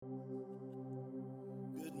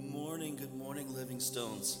good morning, Living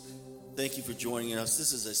Stones. Thank you for joining us.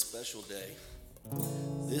 This is a special day.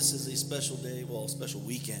 This is a special day, well, a special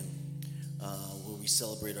weekend where we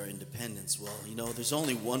celebrate our independence. Well, there's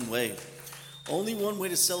only one way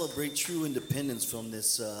to celebrate true independence from the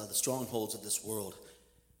strongholds of this world,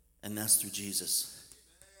 and that's through Jesus.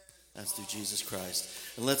 That's through Jesus Christ.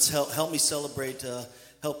 And let's help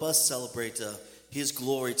us celebrate His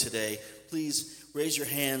glory today. Please raise your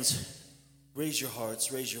hands. Raise your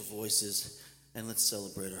hearts, raise your voices, and let's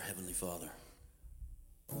celebrate our Heavenly Father.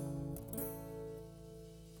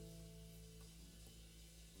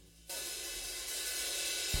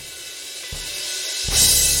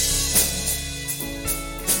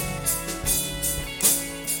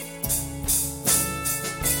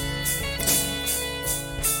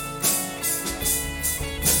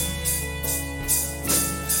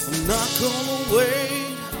 I'm not gonna wait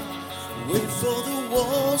for the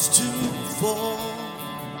walls to fall,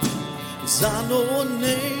 'cause I know a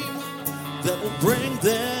name that will bring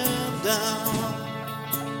them down.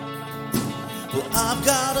 Well, I've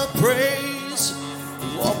got a praise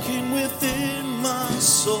walking within my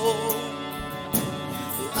soul.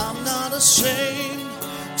 Well, I'm not ashamed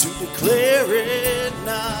to declare it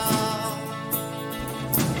now.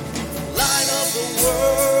 Light of the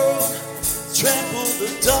world, trample the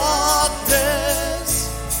darkness.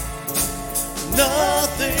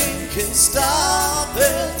 Nothing can stop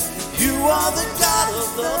it. You are the God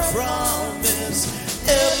of the promise.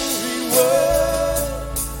 Every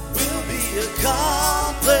word will be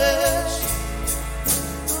accomplished.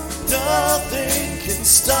 Nothing can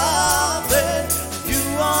stop it. You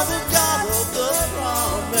are the God of the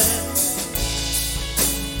promise.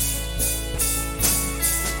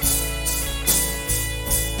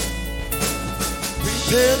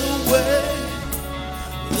 Prepare the way.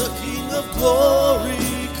 The King of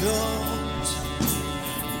glory comes.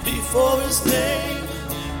 Before His name,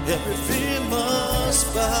 every fear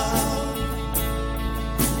must bow.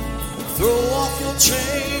 Throw off your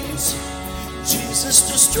chains, Jesus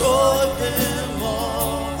destroyed them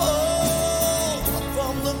all. Oh,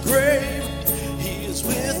 from the grave, He is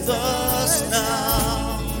with us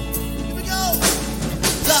now. Here we go.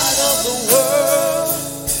 Light of the world,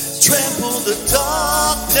 trample the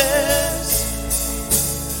darkness.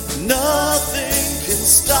 Nothing can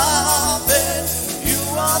stop it. You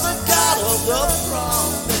are the God of the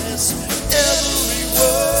promise. Every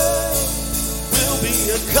word will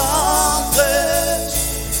be accomplished.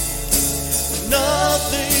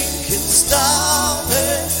 Nothing can stop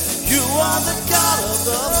it. You are the God of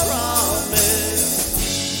the promise.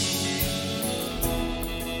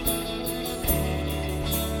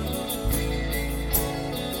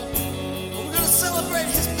 We're going to celebrate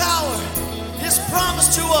His power, His promise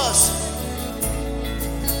to us.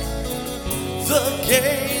 The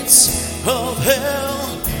gates of hell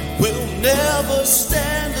will never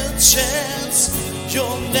stand a chance.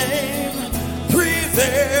 Your name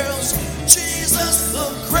prevails, Jesus the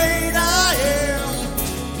great I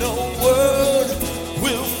am. No word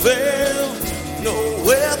will fail, no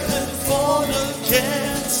weapon formed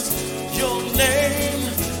against. Your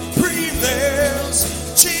name prevails,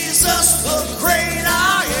 Jesus the great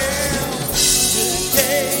I am. The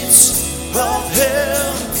gates of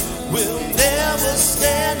hell will never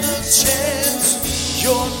stand a chance.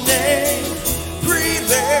 Your name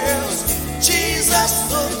prevails, Jesus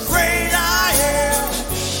the great I am.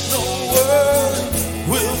 No word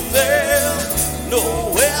will fail, no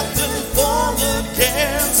weapon formed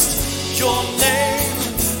against. Your name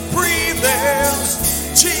prevails,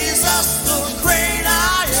 Jesus the great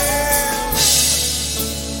I am.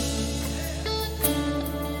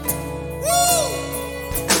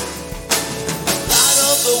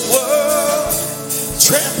 The world,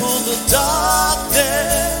 trample the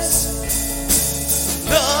darkness.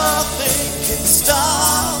 Nothing can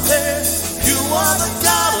stop it. You are the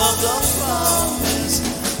God of the promise.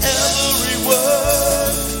 Every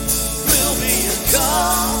word will be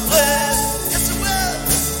accomplished. Yes, it will.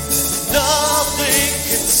 Nothing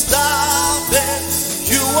can stop it.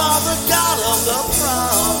 You are the God of the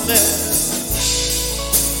promise.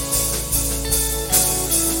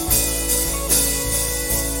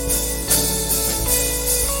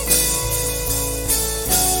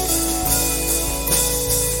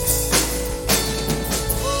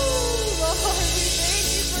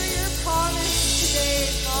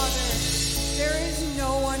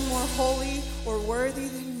 Holy or worthy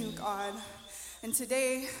than you, God. And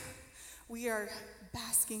today, we are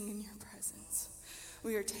basking in your presence.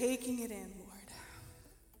 We are taking it in, Lord.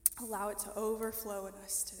 Allow it to overflow in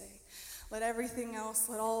us today. Let everything else,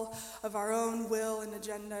 let all of our own will and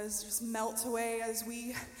agendas just melt away as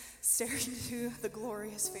we stare into the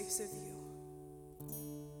glorious face of you.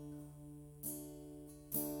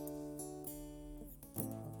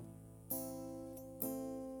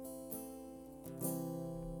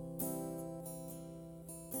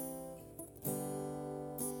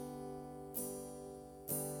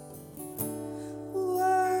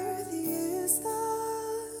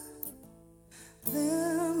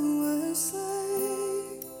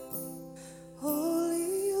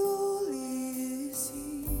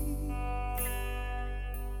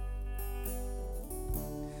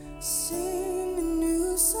 Sing a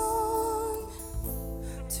new song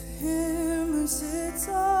to him who sits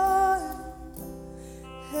on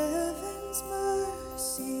heaven's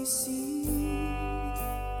mercy seat.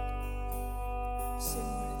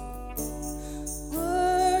 Sing with me.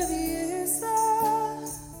 Worthy is the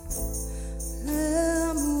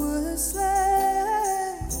Lamb who was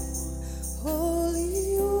slain.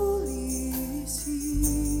 Holy, holy is he.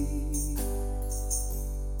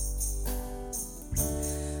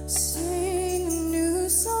 Sing a new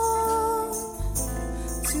song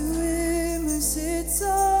to him who sits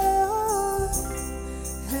on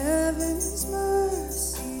heaven's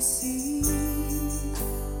mercy seat.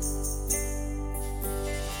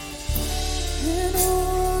 And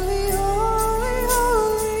holy, holy,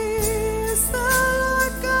 holy is the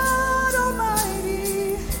Lord God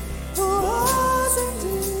Almighty, who was and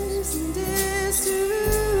is to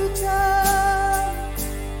come.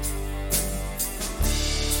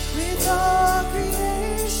 With all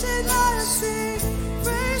creation I sing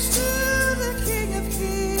praise to the King of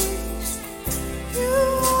Kings. You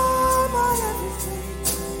are my everything,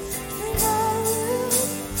 and I will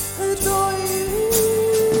adore you.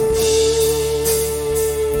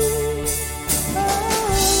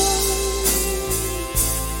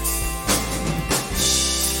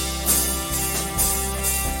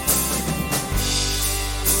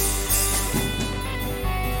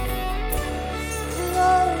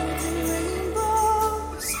 Clothed in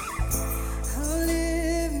rainbows, a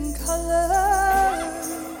living color,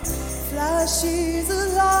 flashes of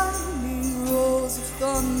lightning, rolls of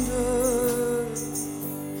thunder.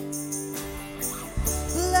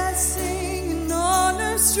 Blessing and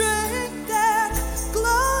honor, strength and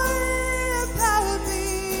glory and power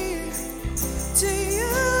be to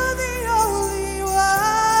you, the only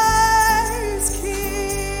wise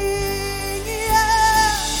King.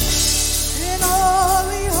 Yeah. And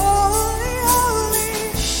holy, holy, holy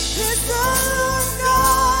is the Lord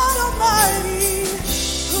God Almighty,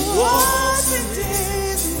 who was and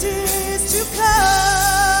is to come.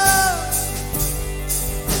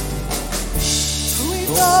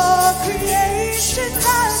 With all creation I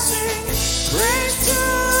sing praise to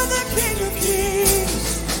the King of Kings.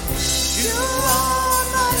 You are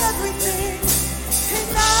my everything, and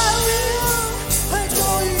I will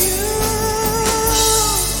adore you.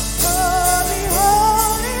 Holy,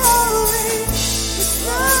 holy, holy is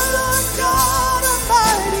the Lord God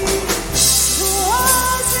Almighty, who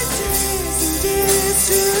was and is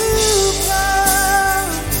to come.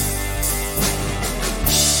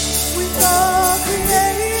 With all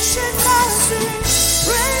creation I sing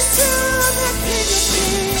praise to the King of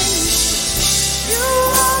Kings. You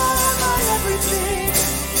are my everything,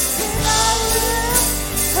 and I will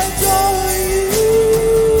adore you.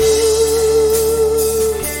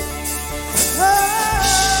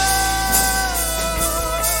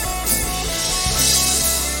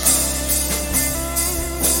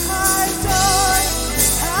 I adore you.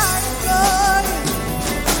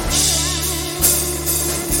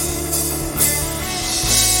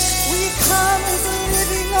 We come as a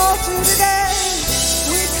living altar today.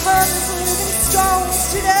 We come as living stones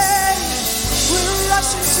today. We're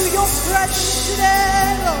rushing to your presence today,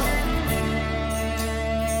 Lord.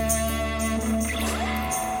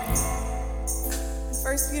 In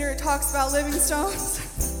 1 Peter, it talks about living stones.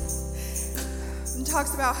 And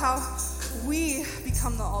talks about how we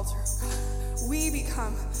become the altar of God. We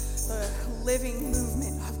become the living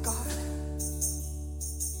movement of God.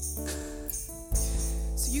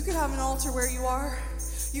 So you could have an altar where you are.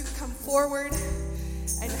 You could come forward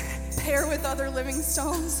and pair with other living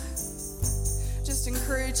stones. Just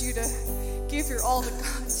encourage you to give your all to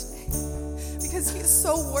God today, because he is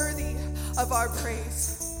so worthy of our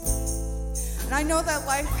praise. And I know that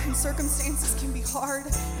life and circumstances can be hard,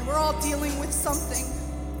 and we're all dealing with something.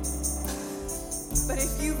 But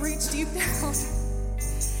if you reach deep down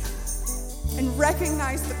and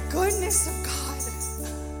recognize the goodness of God,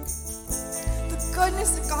 the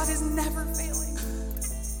goodness of God is never failing,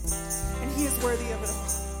 and he is worthy of it all.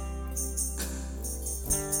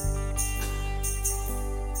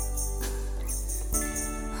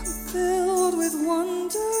 filled with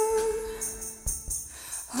wonder,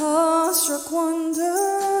 awestruck wonder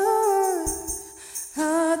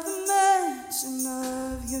at the mention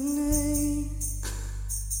of your name.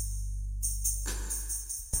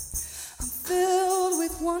 I'm filled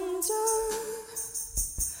with wonder,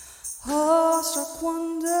 awestruck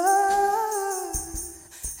wonder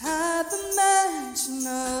at the mention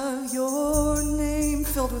of your name.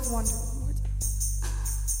 Filled with wonder.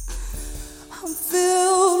 I'm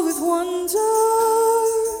filled with wonder,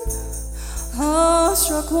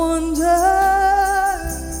 awestruck wonder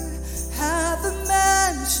at the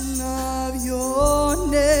mention of your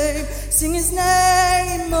name. Sing his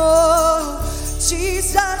name, oh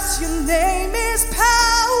Jesus, your name is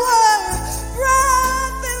power,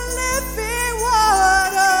 breath and living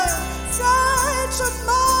water, such a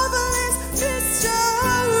marvelous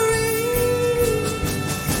mystery.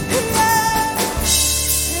 Yeah.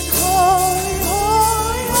 And holy,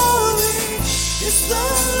 holy, holy is the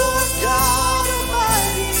Lord God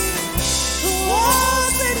Almighty, who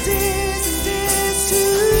was and is to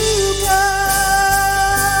come.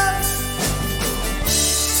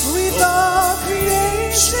 With all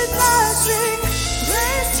creation I sing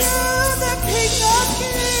praise to the King of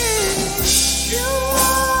Kings. You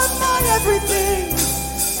are my everything,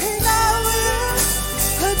 and I will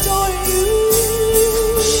adore you.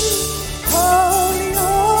 Holy,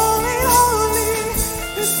 holy, holy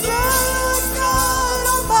is the Lord God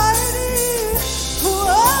Almighty, who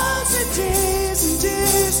was and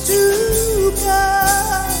is to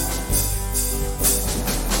come.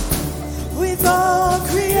 With all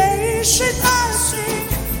creation I sing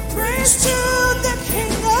praise to the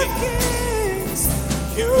King of Kings.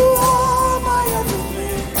 You are my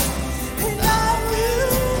everything, and I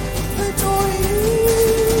will adore you.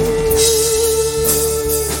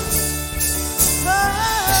 I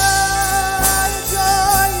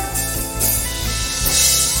adore you.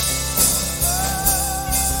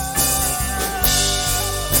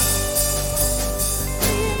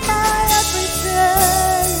 Be my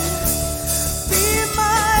everything. Be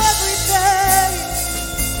my everything.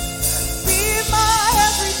 Be my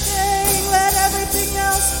everything. Let everything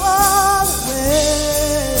else fall away.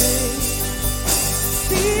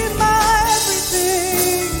 Be my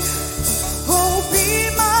everything. Oh, be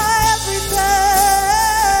my everything.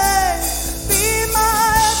 Be my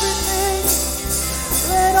everything.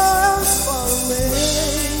 Let all else fall away.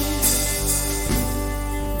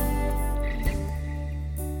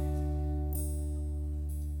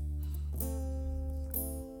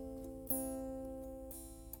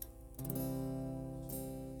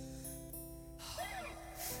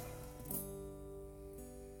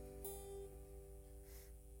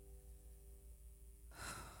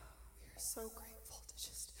 We're so grateful to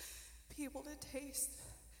just be able to taste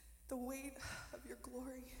the weight of your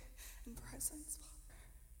glory and presence, Father.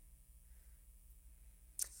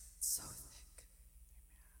 It's so thick.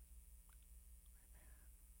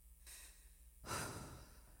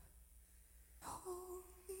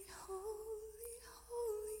 Holy, holy,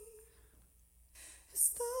 holy is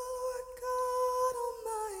the Lord God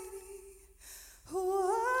Almighty, who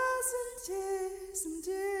was and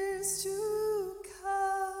is to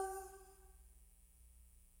come.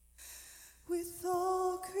 With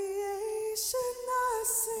all creation I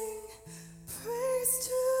sing praise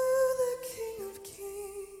to the King of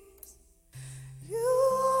Kings. You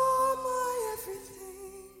are my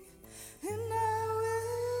everything, and I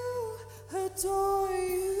will adore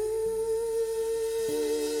you.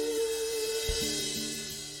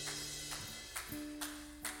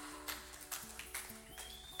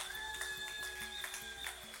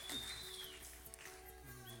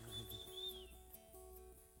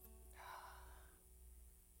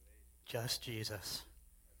 Just Jesus.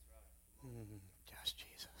 Just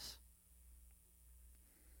Jesus.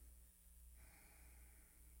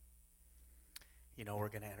 You know, we're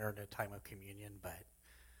going to enter into a time of communion, but I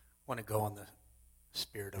want to go in the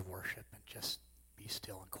spirit of worship and just be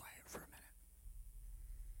still and quiet for a minute.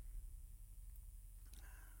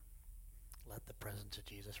 Let the presence of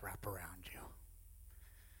Jesus wrap around you.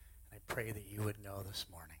 And I pray that you would know this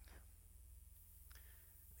morning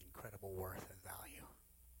the incredible worth and value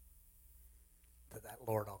that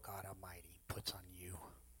Lord, oh God Almighty, puts on you.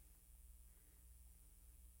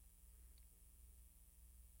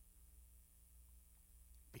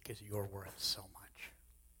 Because you're worth so much.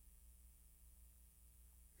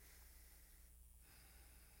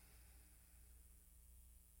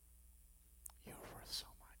 You're worth so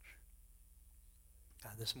much.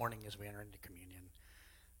 This morning as we enter into communion,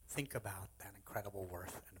 think about that incredible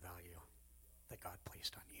worth and value that God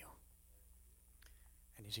placed on you.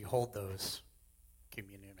 And as you hold those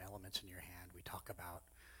communion elements in your hand, we talk about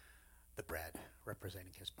the bread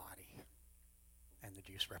representing his body and the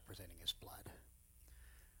juice representing his blood.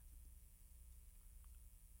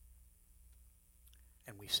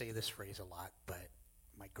 And we say this phrase a lot, but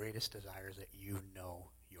my greatest desire is that you know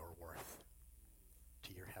your worth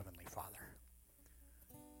to your Heavenly Father.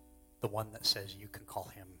 The one that says you can call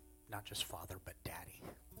him not just Father, but Daddy.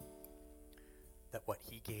 That what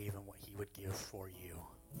he gave and what he would give for you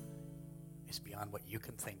is beyond what you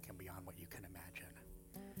can think and beyond what you can imagine.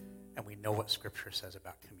 And we know what Scripture says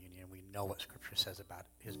about communion. We know what Scripture says about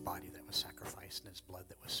his body that was sacrificed and his blood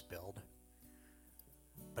that was spilled.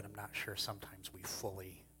 But I'm not sure sometimes we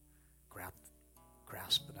fully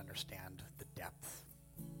grasp and understand the depth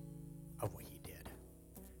of what he did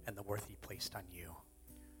and the worth he placed on you.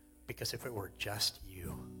 Because if it were just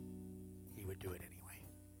you, he would do it anyway.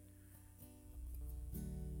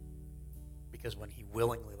 Because when he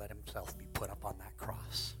willingly let himself be put up on that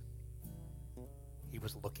cross, he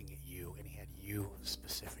was looking at you and he had you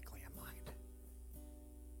specifically in mind.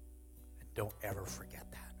 And don't ever forget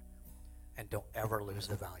that. And don't ever lose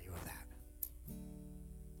the value of that.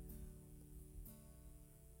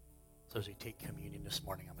 So as we take communion this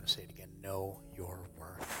morning, I'm going to say it again, know your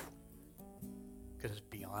worth. Because it's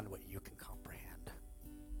beyond what you can comprehend.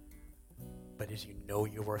 But as you know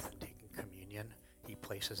your worth in taking communion, he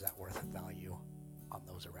places that worth and value on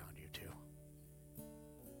those around you too.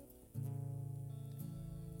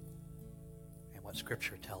 And what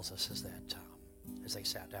Scripture tells us is that as they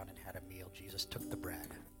sat down and had a meal, Jesus took the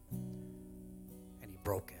bread and he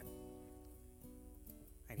broke it.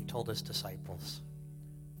 And he told his disciples,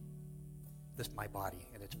 this is my body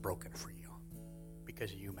and it's broken for you.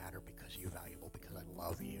 Because you matter, because you're valuable, because I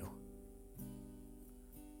love you.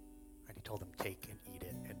 And he told them, take and eat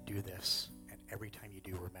it and do this. And every time you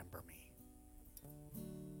do, remember me.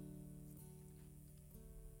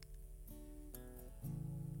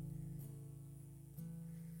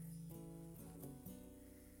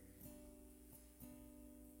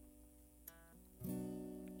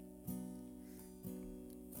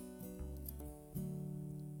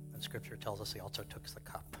 And Scripture tells us he also took the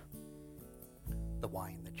cup, the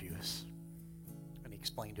wine, the juice, and he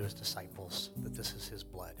explained to his disciples that this is his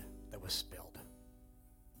blood that was spilled.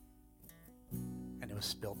 And it was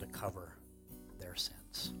spilled to cover their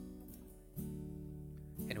sins.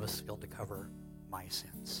 And it was spilled to cover my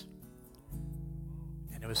sins.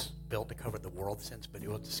 And it was spilled to cover the world's sins, but it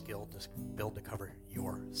was spilled to cover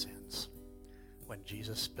your sins. When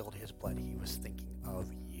Jesus spilled his blood, he was thinking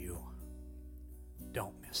of you.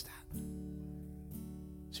 Don't miss that.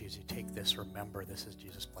 So as you take this, remember this is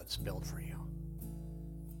Jesus' blood spilled for you.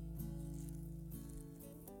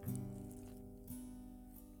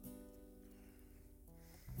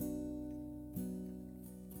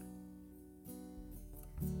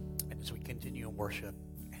 And as we continue in worship,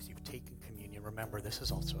 as you've taken communion, remember this is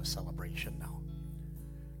also a celebration now.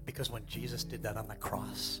 Because when Jesus did that on the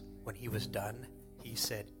cross, when he was done, he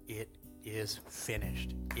said, it is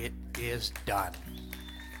finished. It is done.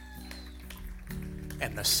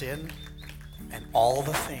 And the sin and all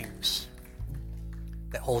the things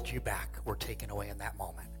that hold you back were taken away in that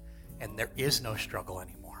moment. And there is no struggle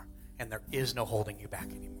anymore. And there is no holding you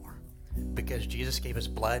back anymore. Because Jesus gave his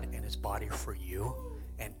blood and his body for you.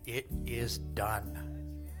 And it is done.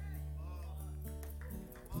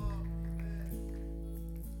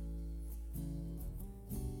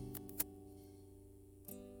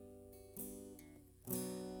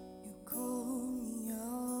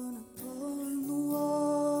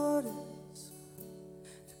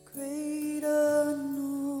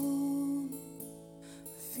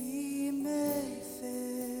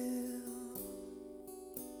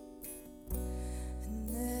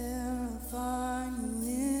 Find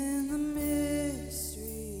you in the midst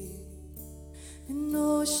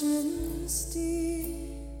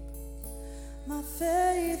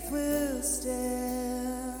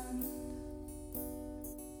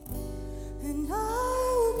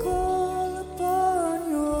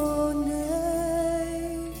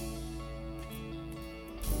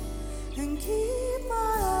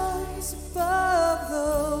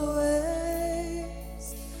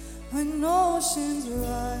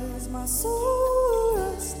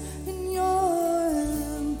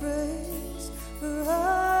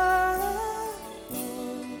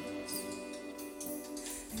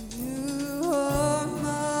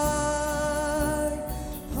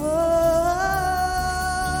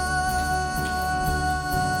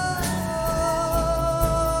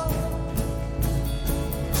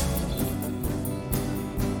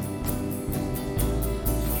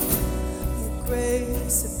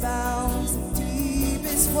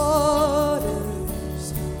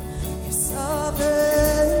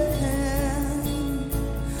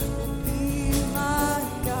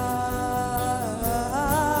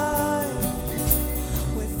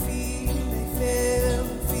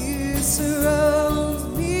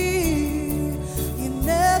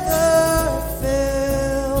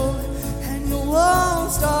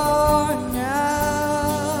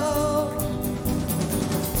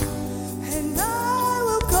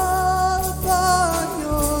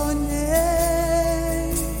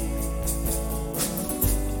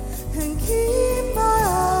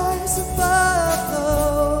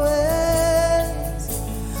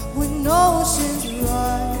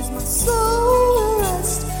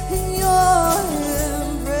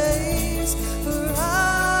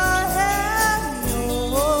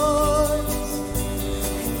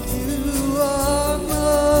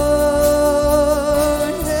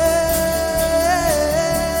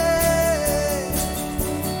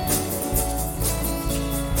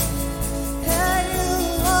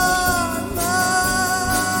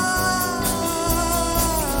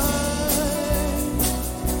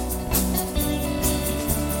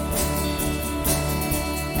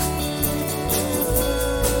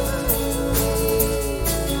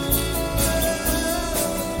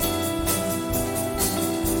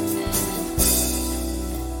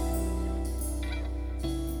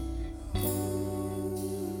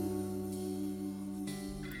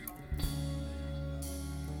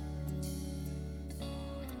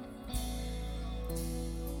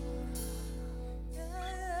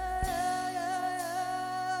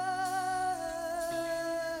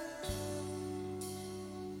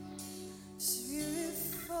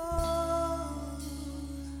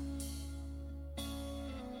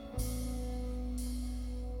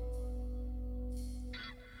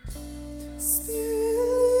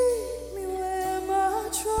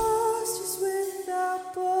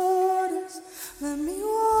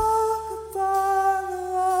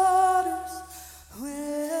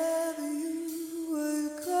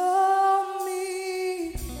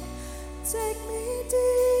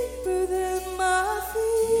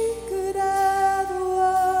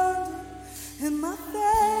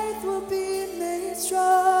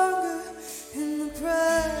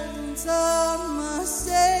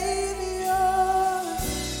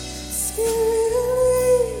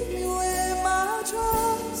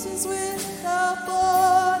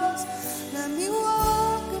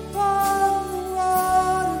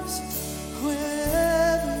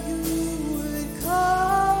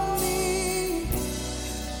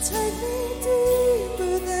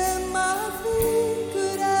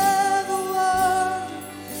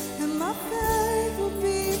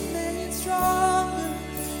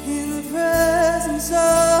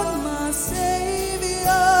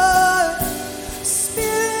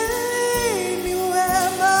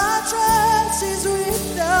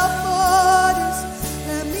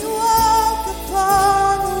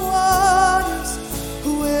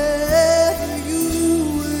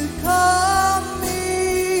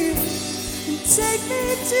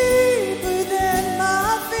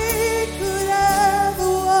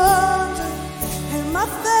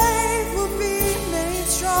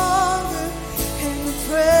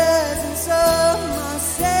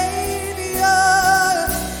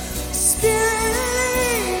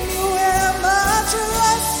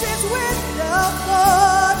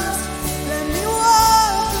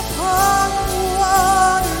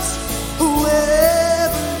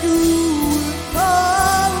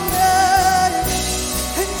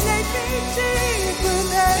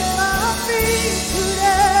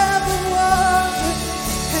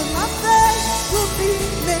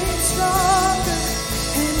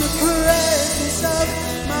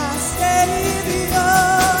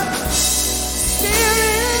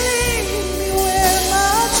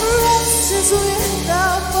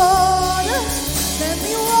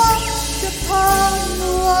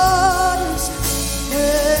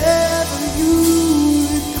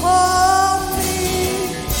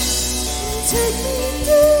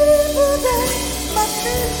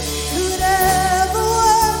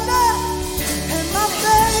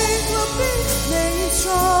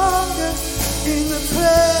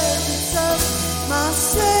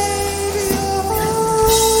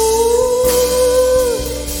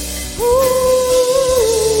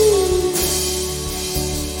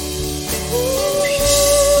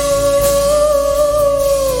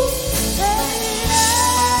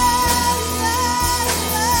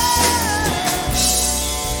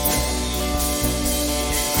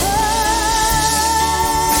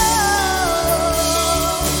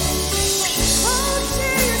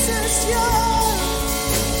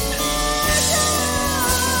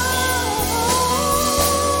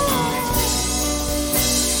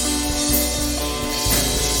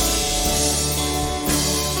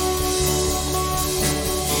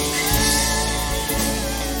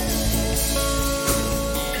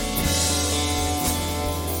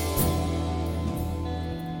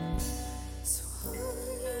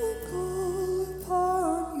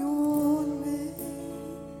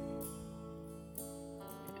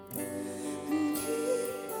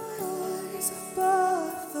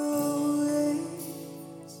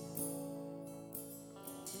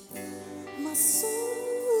My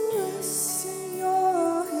soul rests in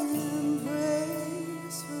your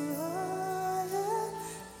embrace, for I am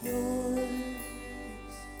yours.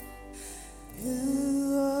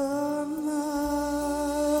 You are mine.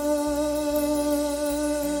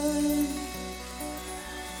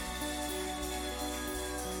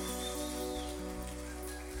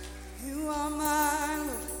 You are mine,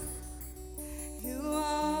 Lord. You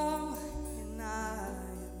are mine, and I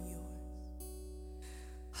am yours.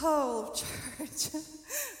 Oh, church,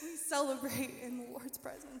 we celebrate in the Lord's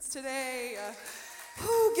presence today.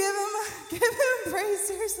 Give him praise,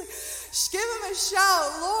 seriously. Give him a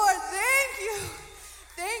shout. Lord, thank you.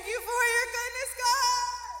 Thank you for your goodness,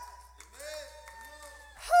 God.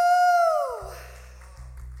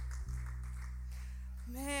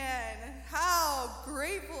 Whew. Man, how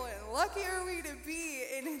grateful and lucky are we to be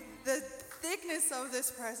in the thickness of this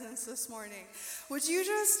presence this morning. Would you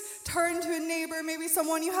just turn to a neighbor, maybe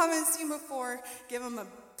someone you haven't seen before, give them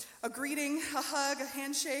a greeting, a hug, a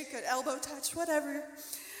handshake, an elbow touch, whatever.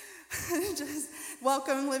 Just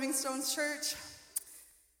welcome Livingstone's Church.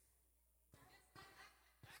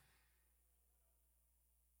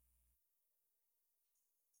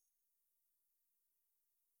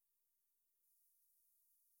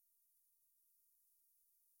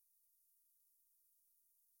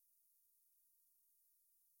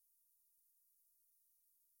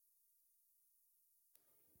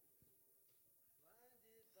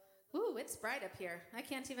 Ooh, it's bright up here. I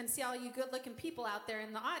can't even see all you good-looking people out there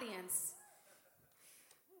in the audience.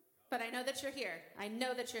 But I know that you're here. I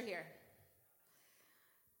know that you're here.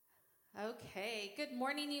 Okay, good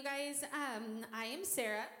morning, you guys. I am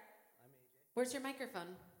Sarah. I'm AJ. Where's your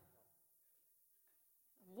microphone?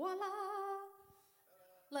 Voila!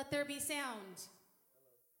 Let there be sound.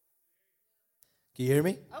 Can you hear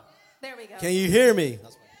me? Oh, there we go. Can you hear me?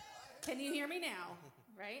 Can you hear me now?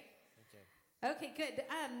 Right? Okay, good.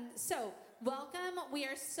 So, welcome. We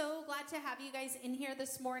are so glad to have you guys in here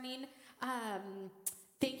this morning.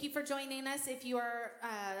 Thank you for joining us. If you are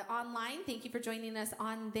online, thank you for joining us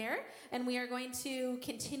on there. And we are going to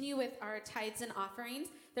continue with our tithes and offerings.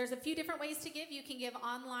 There's a few different ways to give. You can give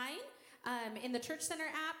online in the Church Center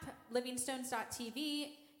app,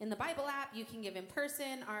 livingstones.tv. In the Bible app, you can give in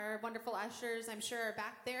person. Our wonderful ushers, I'm sure, are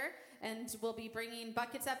back there. And we'll be bringing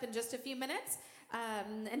buckets up in just a few minutes.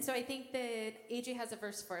 And so I think that AJ has a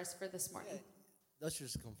verse for us for this morning. Yeah,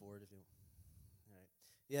 ushers come forward if you want. All right.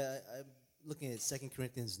 Yeah, I'm looking at 2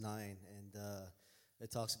 Corinthians 9, and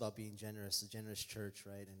it talks about being generous, a generous church,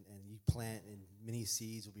 right? And you plant, and many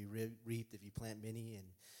seeds will be reaped if you plant many. And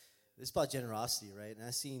it's about generosity, right? And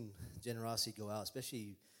I've seen generosity go out,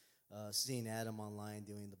 especially seeing Adam online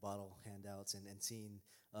doing the bottle handouts and seeing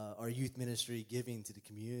our youth ministry giving to the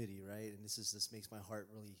community, right? And this makes my heart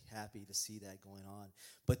really happy to see that going on.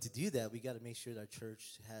 But to do that, we got to make sure that our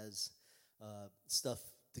church has stuff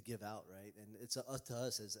to give out, right? And it's up to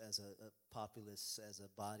us as a populace, as a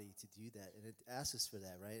body, to do that. And it asks us for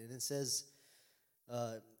that, right? And it says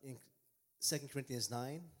in 2 Corinthians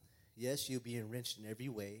 9, yes, you'll be enriched in every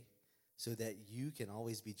way so that you can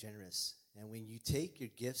always be generous. And when you take your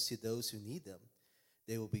gifts to those who need them,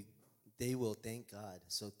 they will thank God.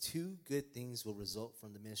 So 2 good things will result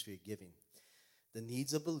from the ministry of giving. The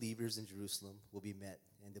needs of believers in Jerusalem will be met,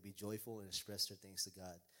 and they'll be joyful and express their thanks to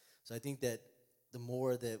God. So I think that the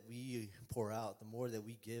more that we pour out, the more that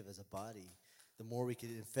we give as a body, the more we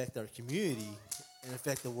can affect our community and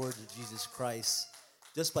affect the word of Jesus Christ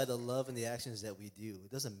just by the love and the actions that we do.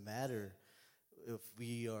 It doesn't matter if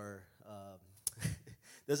we are...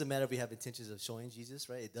 doesn't matter if we have intentions of showing Jesus,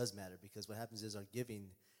 right? It does matter, because what happens is our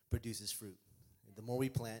giving produces fruit. And the more we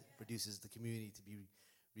plant, produces the community to be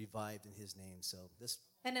revived in his name. So this.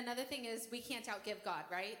 And another thing is, we can't outgive God,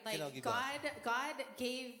 right? Like God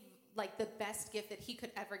gave like the best gift that he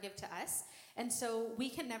could ever give to us. And so we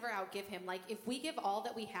can never outgive him. Like if we give all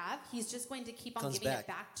that we have, he's just going to keep on giving it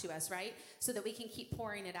back to us, right? So that we can keep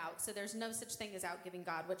pouring it out. So there's no such thing as outgiving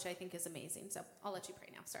God, which I think is amazing. So I'll let you pray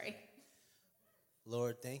now. Sorry.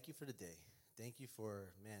 Lord, thank you for the day. Thank you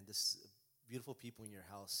for, this beautiful people in your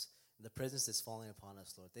house and the presence that's falling upon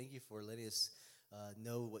us, Lord. Thank you for letting us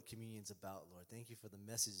know what communion's about, Lord. Thank you for the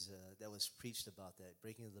message that was preached about that,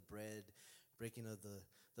 breaking of the bread, breaking of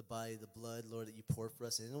the body, the blood, Lord, that you poured for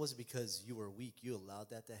us. And it wasn't because you were weak. You allowed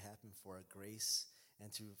that to happen for our grace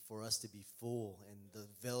and for us to be full and the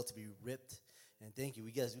veil to be ripped. And thank you.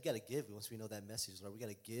 We got to give once we know that message, Lord. We got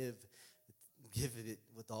to give it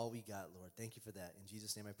with all we got, Lord. Thank you for that. In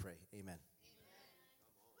Jesus' name I pray. Amen.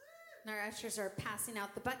 Our ushers are passing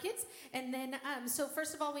out the buckets. And then, so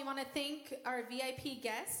first of all, we want to thank our VIP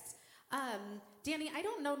guests. Danny, I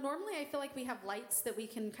don't know. Normally, I feel like we have lights that we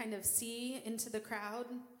can kind of see into the crowd.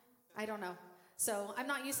 I don't know. So I'm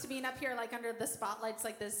not used to being up here like under the spotlights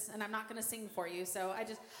like this, and I'm not going to sing for you. So I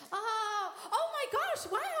just, oh my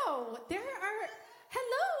gosh, wow. There are,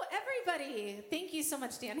 hello, everybody. Thank you so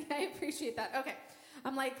much, Danny. I appreciate that. Okay.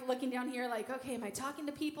 I'm like looking down here like, okay, am I talking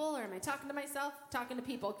to people or am I talking to myself? Talking to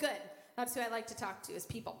people. Good. That's who I like to talk to is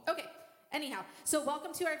people. Okay. Anyhow, so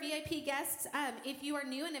welcome to our VIP guests. If you are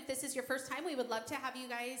new and if this is your first time, we would love to have you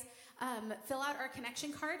guys fill out our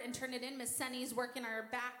connection card and turn it in. Miss Sunny's working our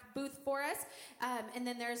back booth for us. And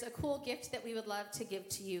then there's a cool gift that we would love to give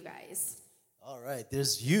to you guys. All right,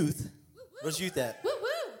 there's youth. Woo-woo. Where's youth at? Woo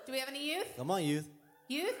woo! Do we have any youth? Come on, youth.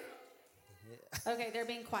 Youth? Yeah. Okay, they're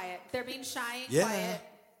being quiet. They're being shy, Yeah. quiet.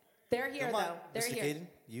 They're here, Come on, though. They're Mr. here. Caden,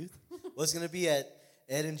 youth. Well, it's going to be at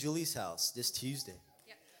Ed and Julie's house this Tuesday.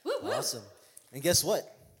 Yeah. Woo woo! Awesome. And guess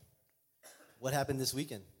what? What happened this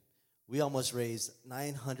weekend? We almost raised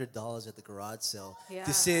 $900 at the garage sale Yeah.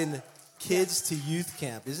 to send kids to youth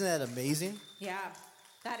camp. Isn't that amazing? Yeah,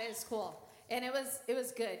 that is cool. And it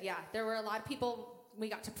was good, yeah. There were a lot of people. We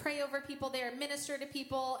got to pray over people there, minister to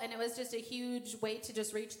people, and it was just a huge way to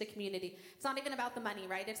just reach the community. It's not even about the money,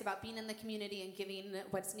 right? It's about being in the community and giving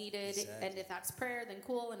what's needed. Exactly. And if that's prayer, then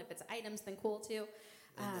cool. And if it's items, then cool too.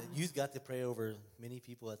 And the youth got to pray over many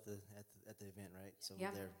people at the event, right? So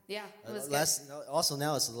Yeah, there. yeah, it was good. Also,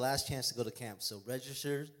 now it's the last chance to go to camp. So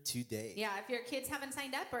register today. Yeah, if your kids haven't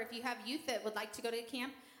signed up or if you have youth that would like to go to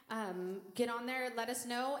camp, get on there, let us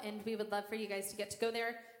know, and we would love for you guys to get to go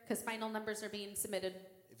there because final numbers are being submitted.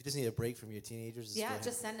 If you just need a break from your teenagers, Yeah,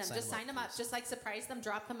 just send them. Just sign them up. Just like surprise them,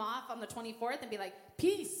 drop them off on the 24th and be like,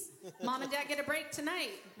 peace. Mom and Dad get a break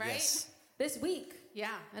tonight, right? Yes. This week.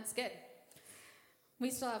 Yeah, that's good. We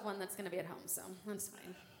still have one that's going to be at home, so that's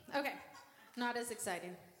fine. Okay, not as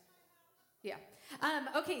exciting. Yeah.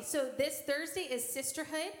 Okay, so this Thursday is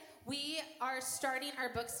Sisterhood. We are starting our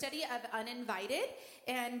book study of Uninvited.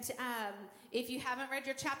 And if you haven't read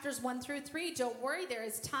your chapters 1 through 3, don't worry. There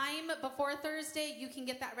is time before Thursday. You can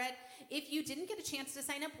get that read. If you didn't get a chance to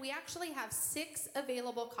sign up, we actually have 6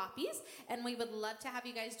 available copies. And we would love to have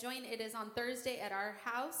you guys join. It is on Thursday at our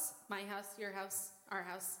house. My house, your house, our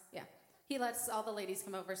house. Yeah. He lets all the ladies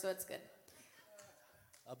come over, so it's good.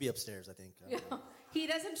 I'll be upstairs, I think. Yeah. He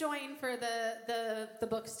doesn't join for the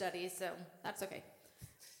book study, so that's okay.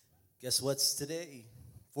 Guess what's today?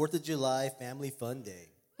 4th of July, Family Fun Day.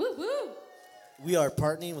 Woo woo! We are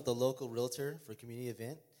partnering with a local realtor for a community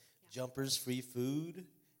event. Jumpers, free food,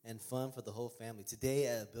 and fun for the whole family. Today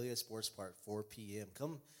at Billiard Sports Park, 4 p.m.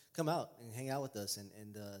 Come out and hang out with us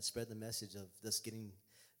and spread the message of us getting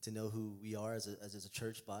to know who we are as a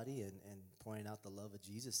church body and pouring out the love of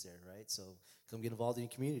Jesus there, right? So come get involved in your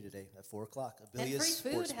community today at 4 o'clock. And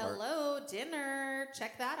free food, hello, dinner.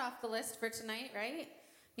 Check that off the list for tonight, right?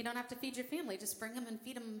 You don't have to feed your family. Just bring them and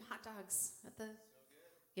feed them hot dogs at the...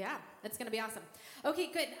 Yeah, it's going to be awesome. Okay,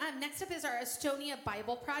 good. Next up is our Estonia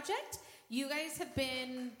Bible Project. You guys have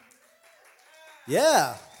been...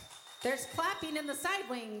 Yeah. There's clapping in the side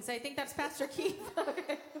wings. I think that's Pastor Keith.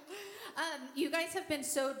 Okay. You guys have been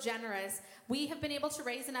so generous. We have been able to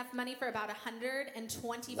raise enough money for about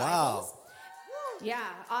 120 Bibles. Yeah,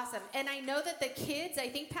 awesome. And I know that the kids, I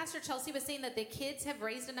think Pastor Chelsea was saying that the kids have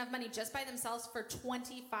raised enough money just by themselves for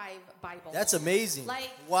 25 Bibles. That's amazing.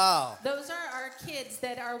 Like, wow. Those are our kids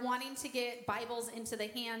that are wanting to get Bibles into the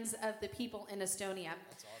hands of the people in Estonia.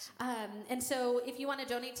 That's awesome. And so if you want to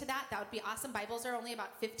donate to that, that would be awesome. Bibles are only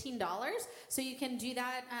about $15. So you can do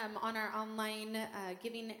that on our online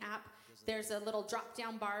giving app. There's a little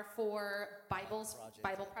drop-down bar for Bibles,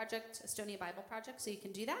 Bible Project, Estonia Bible Project, so you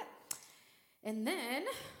can do that. And then...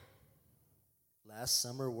 Last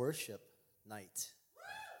summer worship night.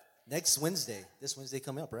 Next Wednesday. This Wednesday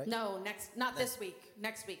coming up, right? No, not this week.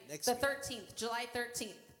 Next week. Next the week. 13th, July 13th.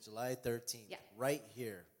 July 13th. Yeah. Right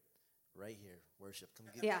here. Worship. Come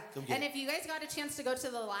get Yeah. Come get And it. if you guys got a chance to go to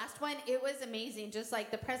the last one, it was amazing. Just like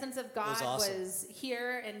the presence of God was awesome. was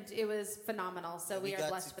here, and it was phenomenal. So we are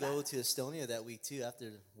blessed for got to go that. to Estonia that week too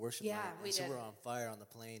after worship Yeah, night. we so did. we're on fire on the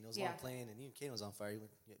plane. It was on Yeah. the plane, and even Kane was on fire.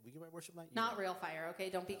 We get right worship night. You Not know. real fire, okay?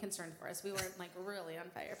 Don't be concerned for us. We weren't like really on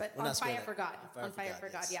fire, but We're on not fire scared for of God. that. On fire for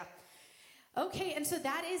God, yes. yeah. Okay, and so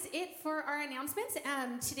that is it for our announcements.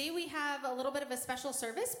 Today we have a little bit of a special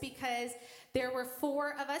service because there were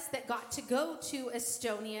 4 of us that got to go to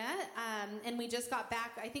Estonia, and we just got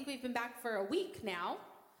back. I think we've been back for a week now.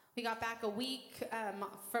 We got back a week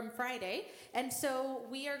from Friday, and so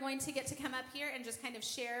we are going to get to come up here and just kind of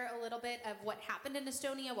share a little bit of what happened in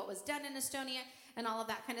Estonia, what was done in Estonia, and all of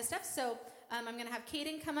that kind of stuff. So I'm going to have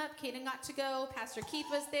Caden come up. Caden got to go. Pastor Keith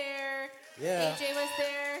was there. Yeah. AJ was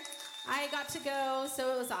there. I got to go,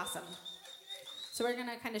 so it was awesome. So we're going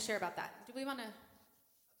to kind of share about that. Do we want to?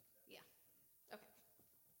 Yeah. Okay.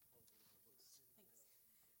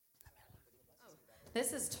 Oh,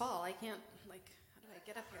 this is tall. I can't, like, how do I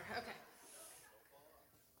get up here? Okay.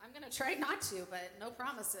 I'm going to try not to, but no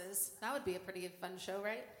promises. That would be a pretty fun show,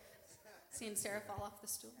 right? Seeing Sarah fall off the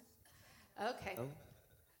stool. Okay. Oh,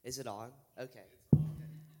 is it on? Okay.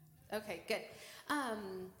 Okay, good.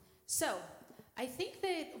 So I think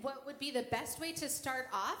that what would be the best way to start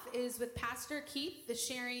off is with Pastor Keith, the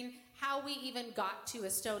sharing how we even got to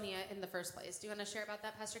Estonia in the first place. Do you want to share about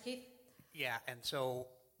that, Pastor Keith? Yeah, and so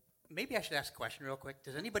maybe I should ask a question real quick.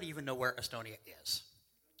 Does anybody even know where Estonia is?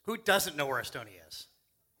 Who doesn't know where Estonia is?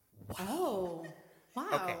 Oh, wow.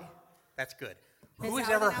 Okay, that's good. It's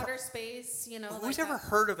out in outer space, you know. Who's like ever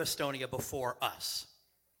heard of Estonia before us?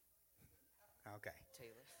 Okay.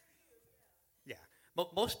 Taylor. Yeah.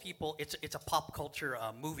 Most people, it's a pop culture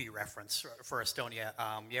movie reference for Estonia.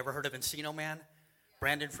 You ever heard of Encino Man?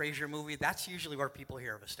 Brandon Fraser movie? That's usually where people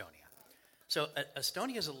hear of Estonia. So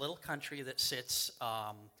Estonia is a little country that sits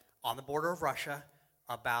on the border of Russia,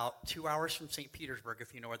 about 2 hours from St. Petersburg,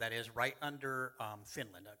 if you know where that is, right under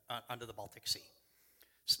Finland, under the Baltic Sea.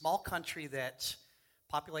 Small country that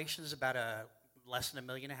population is about less than 1.5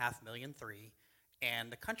 million, 1.3 million,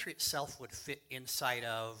 and the country itself would fit inside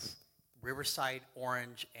of Riverside,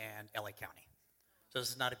 Orange, and LA County. So this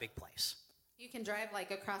is not a big place. You can drive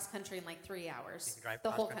like across country in like 3 hours. You can drive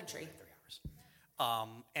the whole cross country. in 3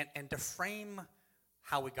 hours. And to frame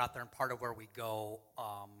how we got there and part of where we go,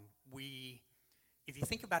 if you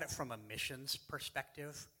think about it from a missions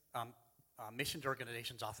perspective, missions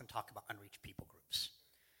organizations often talk about unreached people groups.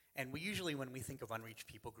 And we usually, when we think of unreached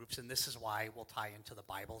people groups, and this is why we'll tie into the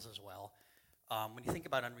Bibles as well, when you think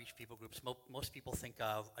about unreached people groups, most people think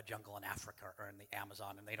of a jungle in Africa or in the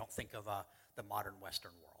Amazon, and they don't think of the modern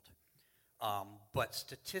Western world. But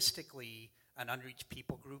statistically, an unreached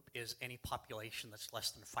people group is any population that's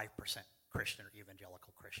less than 5% Christian or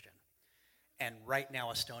evangelical Christian. And right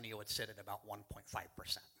now, Estonia would sit at about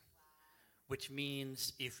 1.5%, which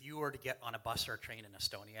means if you were to get on a bus or a train in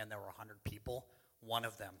Estonia and there were 100 people, one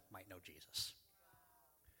of them might know Jesus.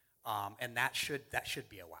 And that should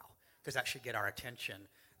be a wow, because that should get our attention.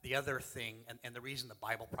 The other thing, and the reason the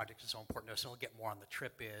Bible Project is so important to us, and we'll get more on the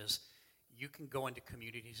trip, is you can go into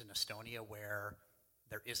communities in Estonia where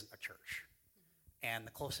there isn't a church. And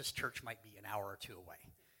the closest church might be an hour or two away.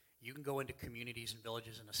 You can go into communities and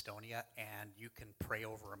villages in Estonia and you can pray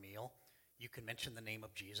over a meal. You can mention the name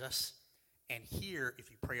of Jesus. And here,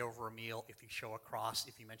 if you pray over a meal, if you show a cross,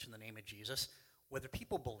 if you mention the name of Jesus, whether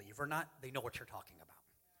people believe or not, they know what you're talking about.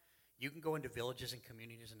 You can go into villages and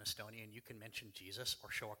communities in Estonia and you can mention Jesus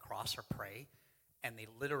or show a cross or pray, and they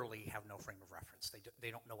literally have no frame of reference.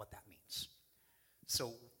 They don't know what that means.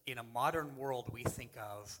 So in a modern world, we think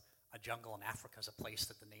of a jungle in Africa as a place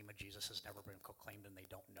that the name of Jesus has never been proclaimed and they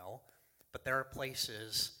don't know. But there are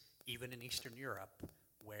places, even in Eastern Europe,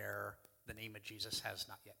 where the name of Jesus has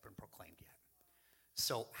not yet been proclaimed yet.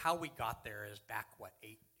 So how we got there is back,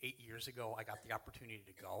 8 years ago, I got the opportunity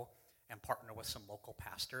to go and partner with some local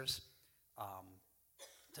pastors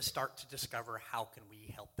to start to discover how can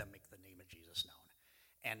we help them make the name of Jesus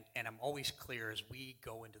known. And I'm always clear as we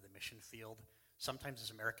go into the mission field, sometimes as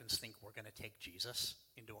Americans think we're going to take Jesus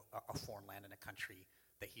into a foreign land in a country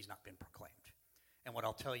that he's not been proclaimed. And what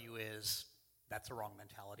I'll tell you is that's a wrong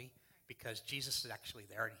mentality, because Jesus is actually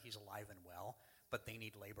there and he's alive and well, but they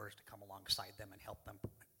need laborers to come alongside them and help them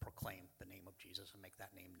proclaim the name of Jesus and make that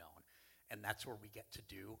name known. And that's where we get to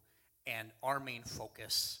do. And our main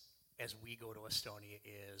focus as we go to Estonia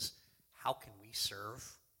is how can we serve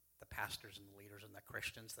the pastors and the leaders and the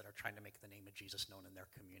Christians that are trying to make the name of Jesus known in their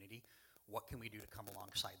community. What can we do to come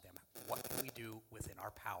alongside them? What can we do within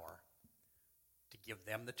our power to give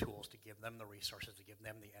them the tools, to give them the resources, to give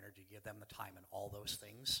them the energy, give them the time and all those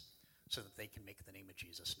things so that they can make the name of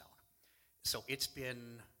Jesus known? So it's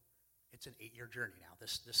an 8-year journey now.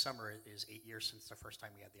 This summer is 8 years since the first time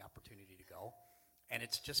we had the opportunity to go. And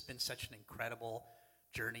it's just been such an incredible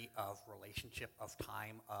journey of relationship, of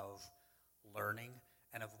time, of learning,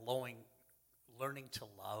 and of learning to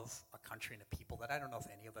love a country and a people that I don't know if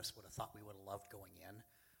any of us would have thought we would have loved going in.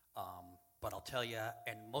 But I'll tell you,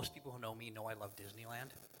 and most people who know me know I love Disneyland,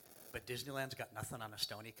 but Disneyland's got nothing on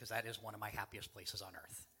Estonia because that is one of my happiest places on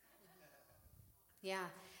earth. Yeah,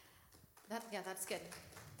 that's good.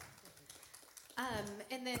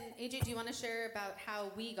 And then, AJ, do you want to share about how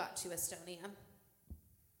we got to Estonia?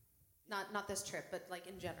 Not this trip, but like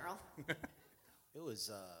in general. It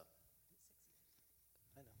was, I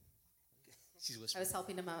know. She's whispering. I was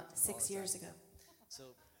helping him out 6 years ago. So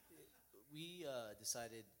we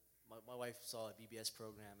decided, my wife saw a VBS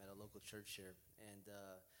program at a local church here, and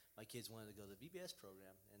my kids wanted to go to the VBS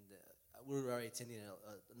program, and we were already attending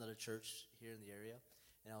another church here in the area,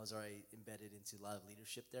 and I was already embedded into a lot of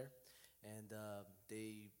leadership there, and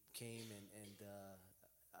they came and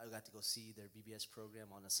I got to go see their VBS program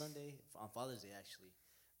on a Sunday, on Father's Day actually,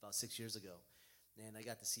 about 6 years ago. And I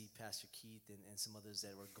got to see Pastor Keith and some others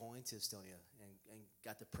that were going to Estonia and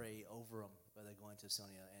got to pray over them while they're going to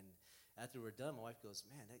Estonia. And after we're done, my wife goes,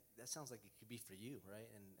 man, that sounds like it could be for you,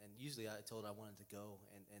 right? And usually I told her I wanted to go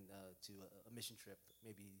and to a mission trip,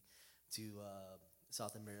 maybe to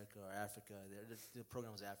South America or Africa. The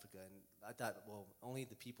program was Africa. And I thought, well, only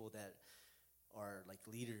the people that are like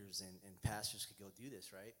leaders and pastors could go do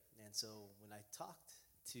this, right? And so when I talked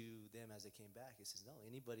to them as they came back, he says, no,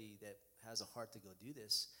 anybody that has a heart to go do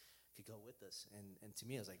this could go with us. And to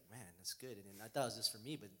me, I was like, man, that's good. And I thought it was just for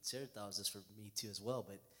me, but Sarah thought it was just for me too as well.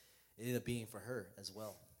 But it ended up being for her as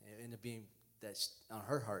well. It ended up being that's on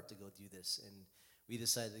her heart to go do this. And we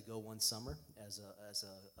decided to go one summer as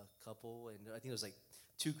a couple. And I think it was like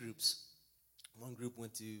two groups. One group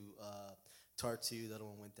went to Tartu, the other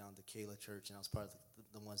one went down to Kayla Church, and I was part of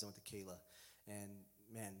the ones that went to Kayla. And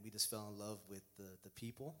man, we just fell in love with the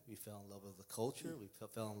people. We fell in love with the culture. We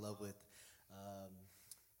fell in love with,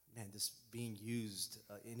 just being used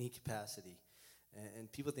in any capacity.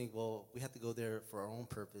 And people think, well, we have to go there for our own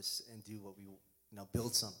purpose and do what we,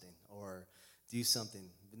 build something or do something.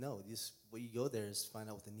 But no, what you go there is find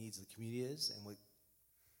out what the needs of the community is and what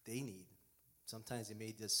they need. Sometimes it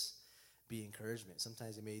may just be encouragement.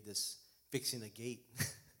 Sometimes it may just fixing a gate,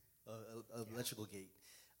 an electrical gate.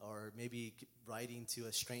 Or maybe riding to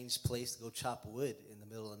a strange place to go chop wood in the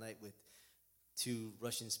middle of the night with two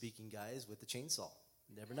Russian-speaking guys with a chainsaw.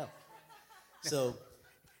 You never know. So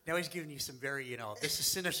now he's giving you some very, this is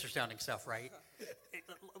sinister-sounding stuff, right?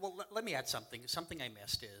 Well, let me add something. Something I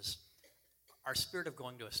missed is our spirit of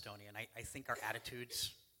going to Estonia, and I think our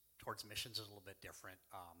attitudes towards missions is a little bit different.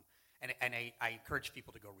 And I encourage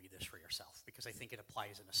people to go read this for yourself because I think it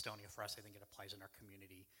applies in Estonia for us. I think it applies in our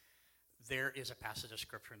community. There is a passage of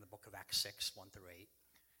scripture in the book of Acts 6, 1 through 8,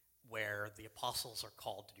 where the apostles are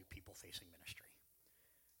called to do people-facing ministry.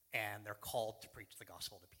 And they're called to preach the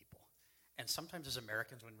gospel to people. And sometimes as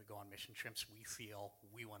Americans, when we go on mission trips, we feel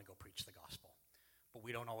we want to go preach the gospel. But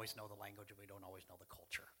we don't always know the language and we don't always know the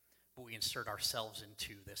culture. But we insert ourselves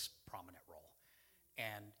into this prominent role.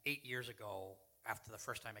 And 8 years ago, after the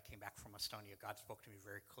first time I came back from Estonia, God spoke to me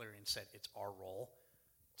very clearly and said, it's our role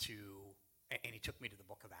to... And he took me to the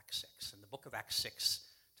book of Acts 6. And the book of Acts 6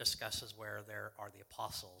 discusses where there are the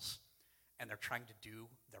apostles, and they're trying to do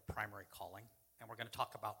their primary calling. And we're going to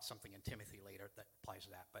talk about something in Timothy later that applies to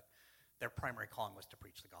that. But their primary calling was to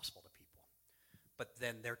preach the gospel to people. But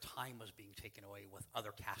then their time was being taken away with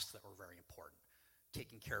other tasks that were very important.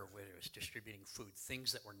 Taking care of widows, distributing food,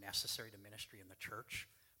 things that were necessary to ministry in the church,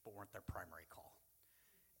 but weren't their primary call.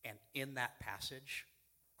 And in that passage,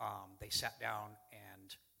 they sat down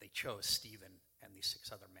and they chose Stephen and these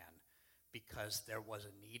 6 other men because there was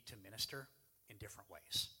a need to minister in different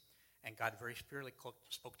ways. And God very spiritually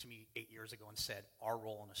spoke to me 8 years ago and said, our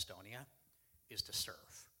role in Estonia is to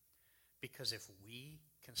serve. Because if we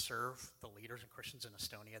can serve the leaders and Christians in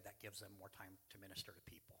Estonia, that gives them more time to minister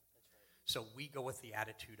to people. That's right. So we go with the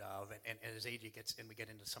attitude of, and as AJ gets, and we get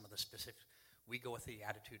into some of the specifics, we go with the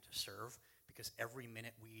attitude to serve because every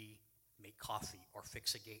minute we make coffee or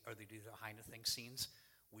fix a gate or they do the behind-the-things scenes,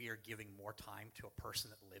 we are giving more time to a person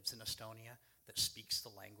that lives in Estonia, that speaks the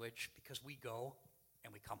language, because we go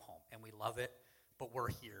and we come home and we love it, but we're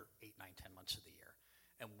here 8, 9, 10 months of the year.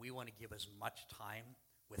 And we want to give as much time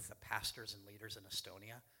with the pastors and leaders in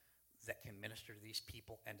Estonia that can minister to these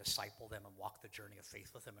people and disciple them and walk the journey of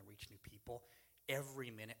faith with them and reach new people.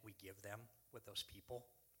 Every minute we give them with those people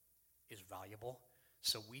is valuable.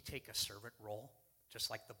 So we take a servant role, just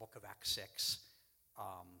like the book of Acts 6,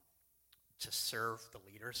 to serve the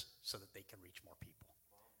leaders so that they can reach more people.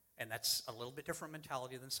 And that's a little bit different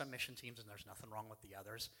mentality than some mission teams, and there's nothing wrong with the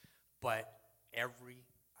others. But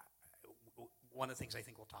one of the things I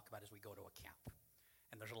think we'll talk about is we go to a camp.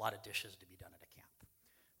 And there's a lot of dishes to be done at a camp.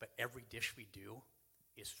 But every dish we do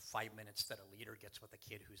is 5 minutes that a leader gets with a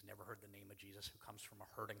kid who's never heard the name of Jesus, who comes from a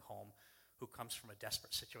hurting home, who comes from a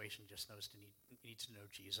desperate situation, just needs to know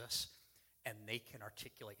Jesus. And they can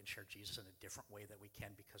articulate and share Jesus in a different way that we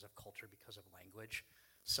can because of culture, because of language.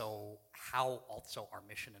 So how also our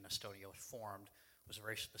mission in Estonia was formed was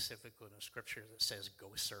very specific in the scripture that says, go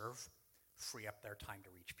serve, free up their time to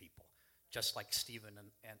reach people. Just like Stephen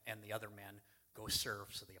and the other men, go serve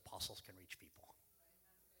so the apostles can reach people.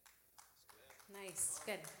 Nice,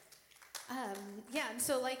 good. Yeah, and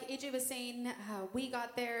so like AJ was saying, we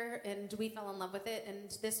got there and we fell in love with it,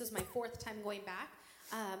 and this was my 4th time going back.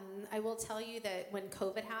 I will tell you that when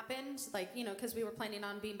COVID happened, like, you know, because we were planning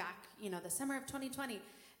on being back, you know, the summer of 2020,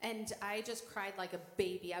 and I just cried like a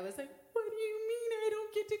baby. I was like, what do you mean I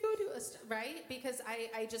don't get to go to right? Because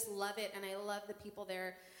I just love it, and I love the people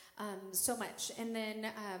there so much. And then,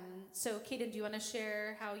 so Kaden, do you want to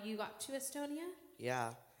share how you got to Estonia?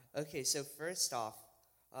 Yeah. Okay, so first off,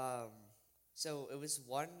 so it was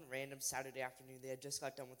one random Saturday afternoon. They had just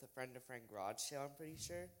got done with a friend-to-friend garage sale, I'm pretty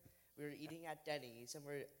sure. We were eating at Denny's,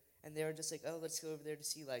 and they were just like, oh, let's go over there to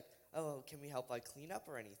see, like, oh, can we help, like, clean up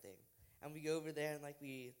or anything? And we go over there, and, like,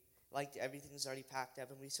 everything's already packed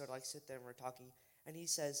up, and we sort of, like, sit there and we're talking. And he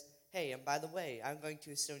says, hey, and by the way, I'm going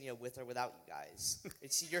to Estonia with or without you guys.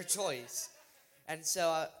 It's your choice. And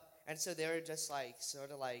so they were just, like,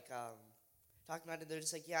 sort of, like, talking about it. They're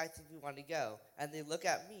just like, yeah, I think we want to go. And they look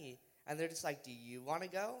at me, and they're just like, do you want to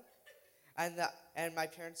go? And my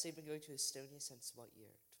parents, they've been going to Estonia since what year?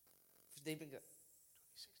 They've been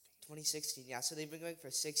 2016, yeah. So they've been going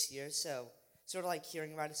for 6 years. So sort of like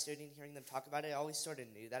hearing about Estonia and hearing them talk about it, I always sort of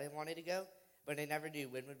knew that I wanted to go, but I never knew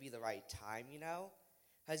when would be the right time, you know?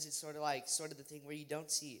 Because it's sort of the thing where you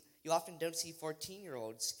often don't see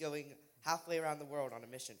 14-year-olds going halfway around the world on a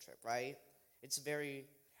mission trip, right? It's very,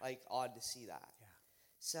 like, odd to see that. Yeah.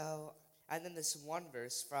 So, and then this one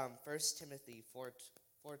verse from 1 Timothy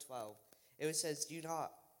 4:12, it says,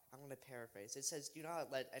 I'm going to paraphrase. It says, do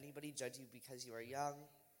not let anybody judge you because you are young,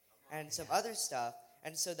 and some other stuff.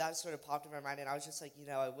 And so that sort of popped in my mind, and I was just like, you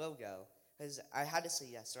know, I will go. Because I had to say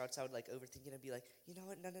yes, or else I would, like, overthink it and be like, you know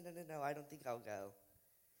what, no, I don't think I'll go.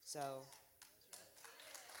 So,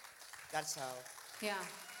 that's how. Yeah.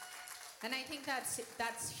 And I think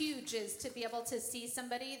that's huge, is to be able to see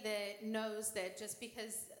somebody that knows that just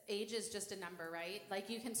because age is just a number, right? Like,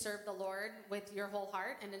 you can serve the Lord with your whole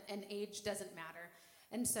heart, and age doesn't matter.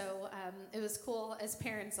 And so it was cool as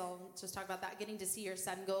parents, I'll just talk about that, getting to see your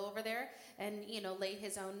son go over there and, you know, lay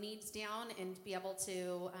his own needs down and be able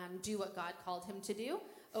to do what God called him to do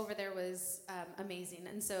over there was amazing.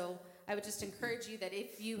 And so I would just encourage you that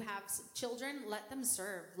if you have children, let them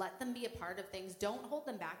serve. Let them be a part of things. Don't hold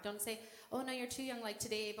them back. Don't say, oh, no, you're too young. Like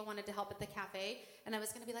today, Ava wanted to help at the cafe. And I was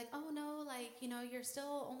going to be like, oh, no, like, you know, you're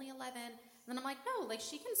still only 11. And then I'm like, no, like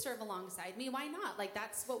she can serve alongside me. Why not? Like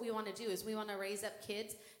that's what we want to do is we want to raise up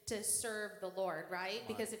kids to serve the Lord, right?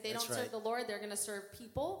 Because if they don't serve the Lord, they're going to serve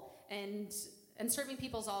people. And serving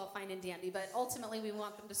people's all fine and dandy. But ultimately, we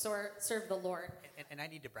want them to serve the Lord. And I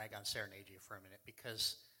need to brag on Sarah and AJ for a minute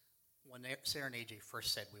because when Sarah and AJ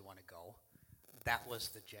first said we want to go, that was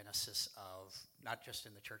the genesis of not just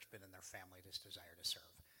in the church but in their family, this desire to serve.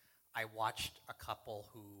 I watched a couple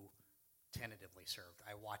who tentatively served.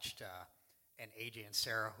 I watched an AJ and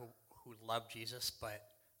Sarah who loved Jesus, but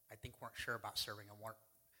I think weren't sure about serving and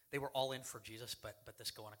they were all in for Jesus, but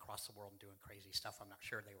this going across the world and doing crazy stuff, I'm not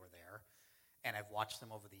sure they were there. And I've watched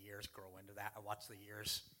them over the years grow into that. I watched the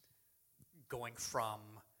years going from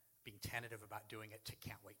being tentative about doing it to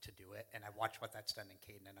can't wait to do it. And I watched what that's done in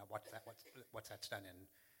Caden, and I watched what that's done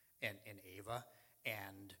in Ava.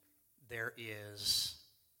 And there is,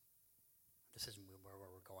 this isn't where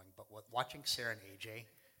we're going, but watching Sarah and AJ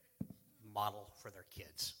model for their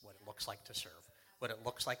kids what it looks like to serve, what it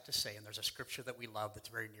looks like to say. And there's a scripture that we love that's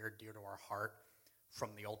very near and dear to our heart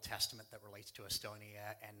from the Old Testament that relates to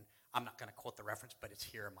Estonia, and I'm not going to quote the reference, but it's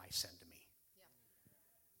 "Here am I, send to me."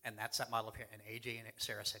 Yeah. And that's that model of here. And AJ and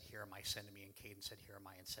Sarah said, "Here am I, send to me," and Caden said, "Here am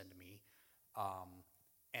I, and send to me."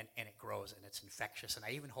 And it grows, and it's infectious. And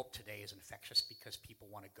I even hope today is infectious because people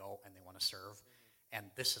want to go and they want to serve. Mm-hmm. And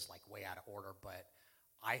this is like way out of order, but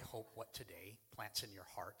I hope what today plants in your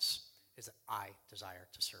hearts is that I desire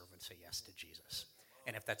to serve and say yes to Jesus.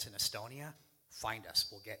 And if that's in Estonia, find us,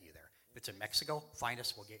 we'll get you there. If it's in Mexico, find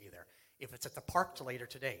us, we'll get you there. If it's at the park later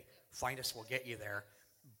today, find us, we'll get you there.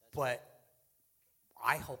 But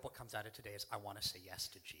I hope what comes out of today is I want to say yes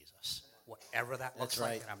to Jesus. Whatever that looks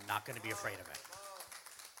like, and I'm not going to be afraid of it.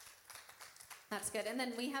 That's good. And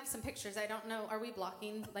then we have some pictures. I don't know, are we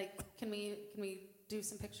blocking? Like, can we do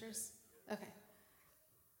some pictures? Okay.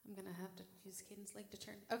 I'm going to have to use Caden's leg to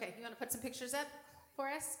turn. Okay, you want to put some pictures up for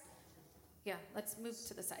us? Yeah, let's move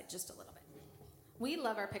to the side just a little bit. We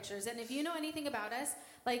love our pictures, and if you know anything about us,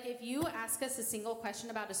 like if you ask us a single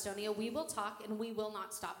question about Estonia, we will talk and we will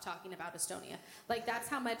not stop talking about Estonia. Like that's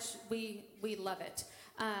how much we love it.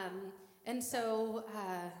 And so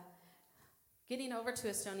getting over to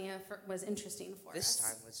Estonia was interesting for us. This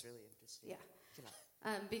time was really interesting.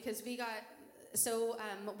 Yeah, because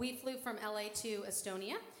we flew from LA to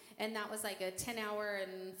Estonia, and that was like a 10-hour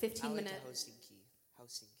and 15-minute. I went to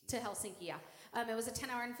Helsinki. To Helsinki, yeah. It was a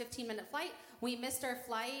 10-hour and 15-minute flight. We missed our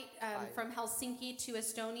flight from Helsinki to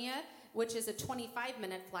Estonia, which is a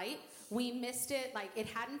 25-minute flight. We missed it, like it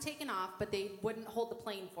hadn't taken off, but they wouldn't hold the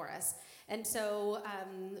plane for us. And so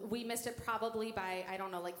we missed it probably by, I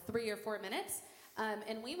don't know, like 3 or 4 minutes.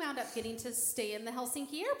 And we wound up getting to stay in the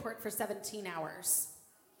Helsinki airport for 17 hours.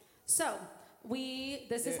 So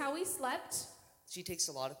this is how we slept. She takes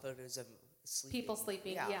a lot of photos of sleeping. People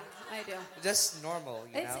sleeping, yeah I do. Just normal,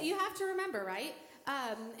 you know? You have to remember, right?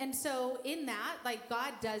 And so in that, like,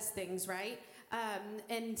 God does things, right?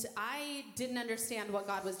 And I didn't understand what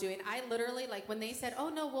God was doing. I literally, like, when they said, oh,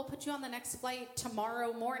 no, we'll put you on the next flight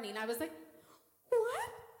tomorrow morning, I was like, what?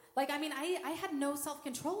 Like, I mean, I had no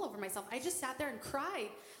self-control over myself. I just sat there and cried.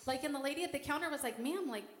 Like, and the lady at the counter was like, ma'am,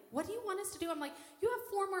 like, what do you want us to do? I'm like, you have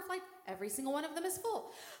 4 more flights. Every single one of them is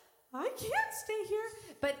full. I can't stay here.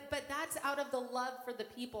 But that's out of the love for the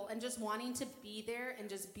people and just wanting to be there and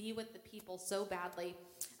just be with the people so badly.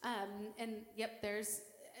 And, yep,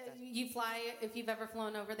 you fly, if you've ever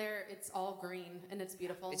flown over there, it's all green and it's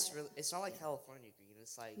beautiful. It's not like California green.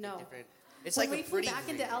 It's like no. a different... It's when like we flew back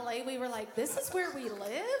into LA, we were like, this is where we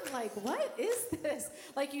live? Like, what is this?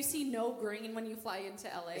 Like, you see no green when you fly into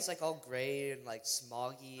LA. It's like all gray and like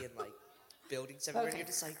smoggy and like buildings everywhere. Okay. And you're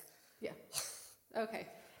just like... Yeah. Okay.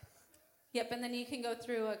 Yep, and then you can go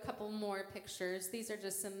through a couple more pictures. These are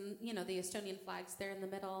just some, the Estonian flags there in the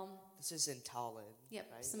middle. This is in Tallinn. Yep,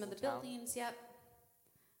 right? some of the Old town. buildings, yep.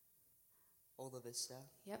 Ola Vista.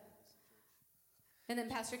 Yep. And then,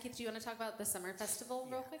 Pastor Keith, do you want to talk about the summer festival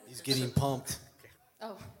real quick? He's getting pumped.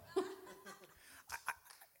 Oh.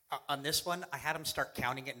 On this one, I had them start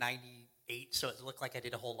counting at 98, so it looked like I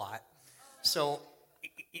did a whole lot. So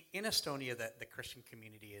in Estonia, the Christian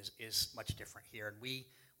community is much different here, and we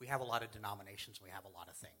have a lot of denominations, we have a lot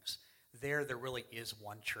of things. There really is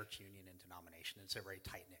one church union and denomination. It's a very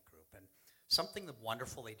tight-knit group. And something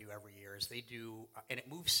wonderful they do every year is they do, and it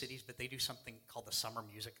moves cities, but they do something called the Summer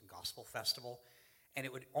Music and Gospel Festival. And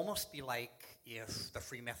it would almost be like if the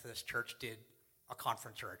Free Methodist Church did a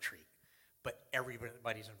conference or a retreat. But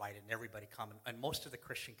everybody's invited and everybody comes. And most of the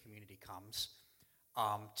Christian community comes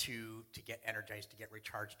to get energized, to get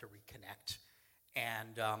recharged, to reconnect.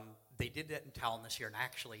 And they did that in Tallinn this year, and I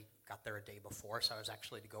actually got there a day before, so I was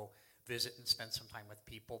actually to go visit and spend some time with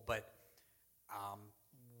people. But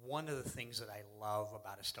one of the things that I love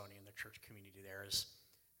about Estonia and the church community there is,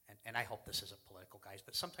 and I hope this isn't political, guys,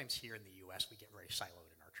 but sometimes here in the U.S. we get very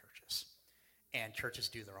siloed in our churches. And churches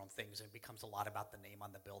do their own things, and it becomes a lot about the name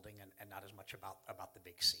on the building and not as much about the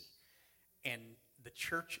big C. And the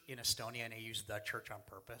church in Estonia, and I use the church on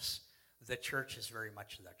purpose, the church is very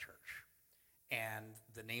much the church. And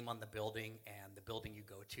the name on the building and the building you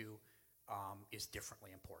go to is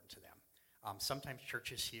differently important to them. Sometimes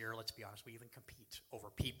churches here, let's be honest, we even compete over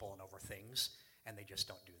people and over things, and they just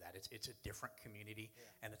don't do that. It's a different community,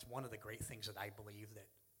 and it's one of the great things that I believe that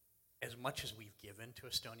as much as we've given to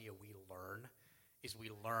Estonia, we learn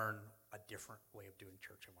a different way of doing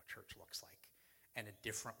church and what church looks like, and a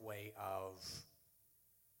different way of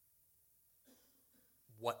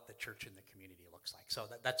what the church in the community looks like. So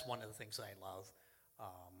that's one of the things that I love.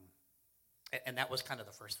 And that was kind of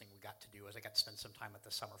the first thing we got to do, is I got to spend some time at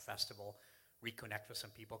the summer festival, reconnect with some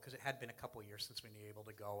people, because it had been a couple of years since we were able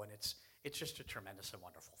to go, and it's just a tremendous and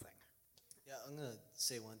wonderful thing. Yeah, I'm going to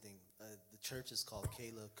say one thing. The church is called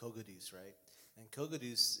Kela Kogadus, right? And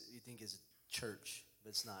Kogadus, you think is a church, but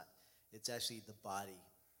it's not. It's actually the body,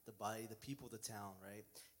 the people of the town, right?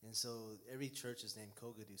 And so every church is named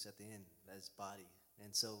Kogadus at the end, as body.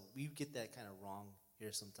 And so we get that kind of wrong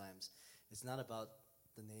here sometimes. It's not about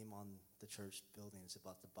the name on the church building. It's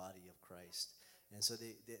about the body of Christ. And so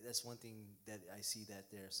that's one thing that I see that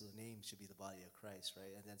there. So the name should be the body of Christ,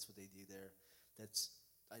 right? And that's what they do there.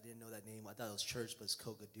 I didn't know that name. I thought it was church, but it's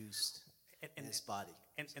Kogadus, and it's body.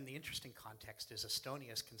 And the interesting context is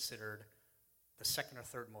Estonia is considered the second or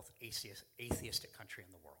third most atheistic country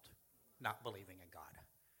in the world, not believing in God.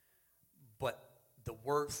 But the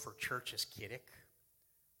word for church is kiddush,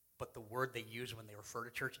 but the word they use when they refer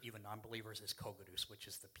to church, even non-believers, is kogadus, which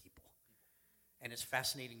is the people. And it's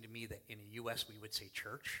fascinating to me that in the U.S. we would say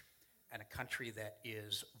church, and a country that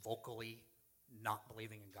is vocally not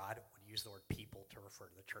believing in God would use the word people to refer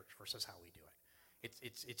to the church versus how we do it.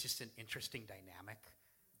 It's just an interesting dynamic,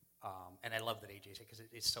 and I love that AJ said, because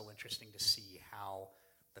it's so interesting to see how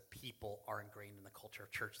the people are ingrained in the culture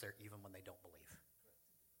of church there even when they don't believe.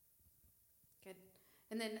 Good.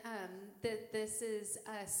 And then this is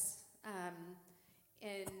us,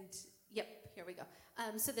 and yep, here we go.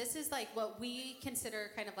 So this is like what we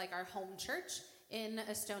consider kind of like our home church. in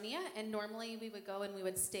Estonia, and normally we would go and we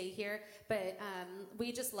would stay here, but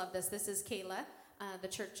we just love this. This is Kayla, the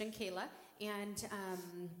church in Kayla, and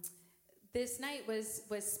this night was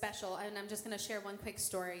special, and I'm just going to share one quick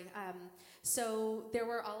story. So there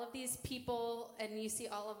were all of these people, and you see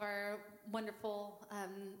all of our wonderful,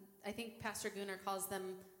 I think Pastor Gunnar calls them,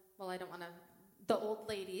 well, I don't want to, the old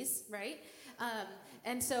ladies, right?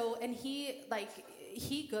 And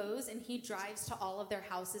he goes and he drives to all of their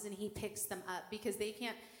houses and he picks them up because they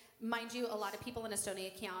can't, mind you, a lot of people in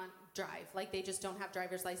Estonia can't drive. Like, they just don't have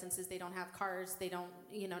driver's licenses, they don't have cars, they don't,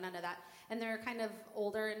 none of that. And they're kind of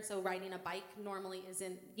older, and so riding a bike normally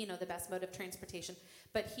isn't, the best mode of transportation.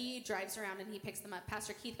 But he drives around and he picks them up.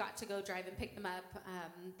 Pastor Keith got to go drive and pick them up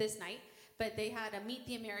this night. But they had a Meet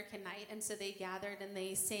the American night, and so they gathered and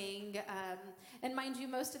they sang. And mind you,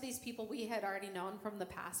 most of these people we had already known from the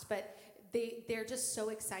past, but they're just so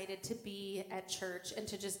excited to be at church and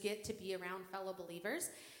to just get to be around fellow believers.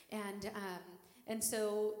 And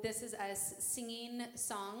so this is us singing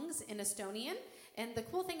songs in Estonian. And the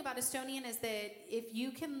cool thing about Estonian is that if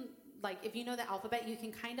you know the alphabet, you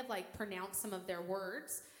can kind of pronounce some of their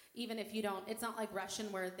words, even if you don't. It's not like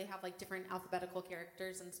Russian where they have different alphabetical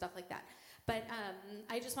characters and stuff like that. But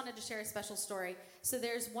I just wanted to share a special story. So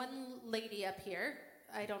there's one lady up here.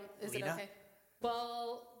 Is Lena? it okay?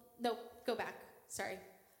 Well, no, go back. Sorry.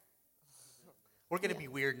 We're going to be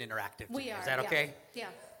weird and interactive today. We are. Is that okay? Yeah.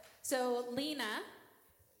 So Lena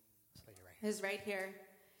This lady right here. is right here.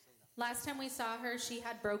 Last time we saw her, she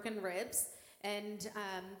had broken ribs, and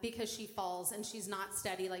because she falls and she's not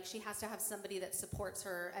steady, she has to have somebody that supports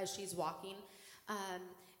her as she's walking.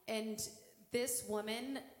 And this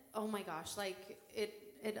woman, oh my gosh,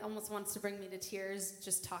 it almost wants to bring me to tears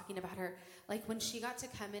just talking about her. When she got to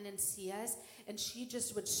come in and see us, and she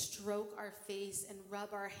just would stroke our face and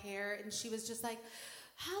rub our hair, and she was just like,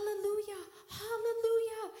 hallelujah,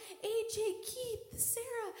 hallelujah, AJ, Keith,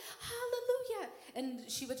 Sarah, hallelujah.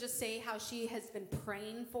 And she would just say how she has been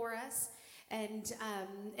praying for us. And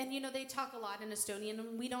they talk a lot in Estonian,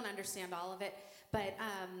 and we don't understand all of it. But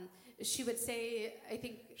she would say, I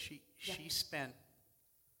think... She spent,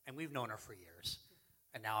 and we've known her for years,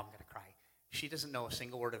 and now I'm going to cry. She doesn't know a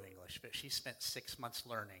single word of English, but she spent 6 months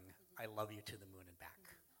learning, I love you to the moon and back.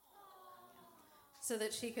 So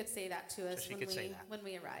that she could say that to us when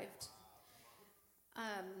we arrived.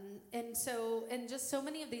 And just so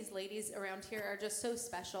many of these ladies around here are just so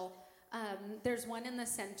special. There's one in the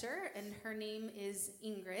center, and her name is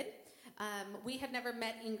Ingrid. We had never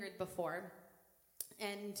met Ingrid before.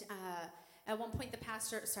 And at one point the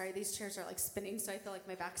pastor, sorry, these chairs are spinning, so I feel like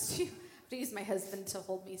my back's to you. I have to use my husband to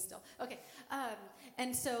hold me still. Okay.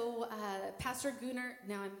 And so Pastor Gunnar,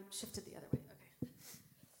 now I'm shifted the other way. Okay.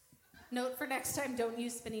 Note for next time, don't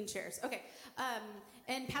use spinning chairs. Okay.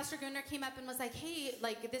 And Pastor Gunnar came up and was like, hey,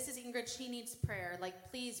 this is Ingrid, she needs prayer.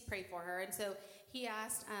 Please pray for her. And so he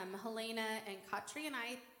asked Helena and Katri and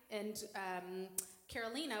I, and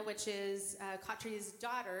Carolina, which is Katri's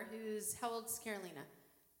daughter, how old's Carolina?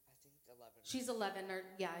 I think 11. She's 11,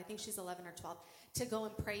 I think she's 11 or 12, to go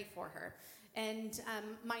and pray for her. And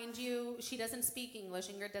mind you, she doesn't speak English.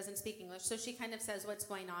 Ingrid doesn't speak English. So she kind of says what's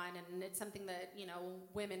going on, and it's something that,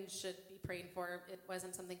 women should be praying for. It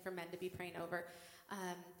wasn't something for men to be praying over.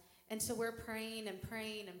 And so we're praying and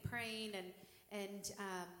praying and praying,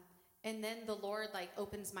 and then the Lord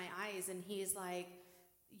opens my eyes, and he's like,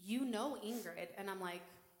 you know Ingrid? And I'm like,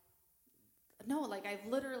 no, I've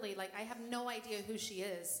literally, I have no idea who she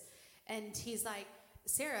is. And he's like,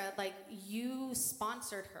 Sarah, you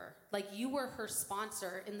sponsored her. You were her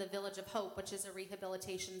sponsor in the Village of Hope, which is a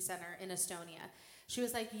rehabilitation center in Estonia. She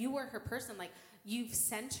was like, you were her person. You've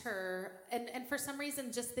sent her. And for some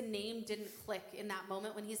reason, just the name didn't click in that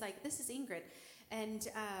moment when he's like, this is Ingrid. And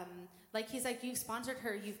he's like, you've sponsored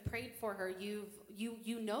her. You've prayed for her. You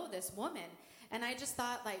know this woman. And I just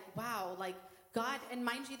thought, wow, God, and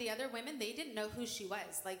mind you, the other women, they didn't know who she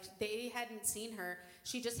was. They hadn't seen her.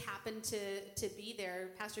 She just happened to be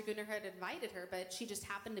there. Pastor Gunnar had invited her, but she just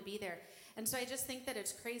happened to be there. And so I just think that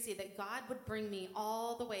it's crazy that God would bring me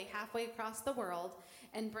all the way, halfway across the world,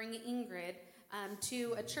 and bring Ingrid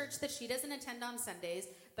to a church that she doesn't attend on Sundays,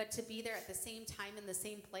 but to be there at the same time in the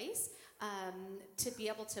same place, to be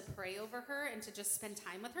able to pray over her and to just spend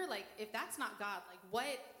time with her. If that's not God,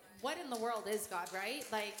 what in the world is God, right?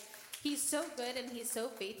 He's so good and he's so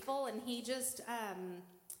faithful, and he just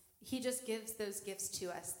gives those gifts to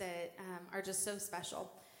us that are just so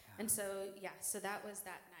special. And so, so that was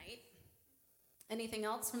that night. Anything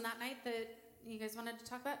else from that night that you guys wanted to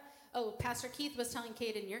talk about? Oh, Pastor Keith was telling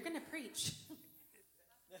Caden, you're going to preach.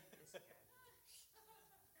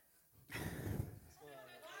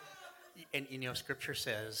 And Scripture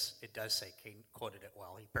says, it does say, Caden quoted it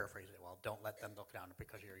well, he paraphrased it well, don't let them look down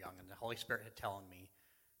because you're young. And the Holy Spirit had telling me,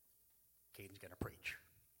 Caden's going to preach.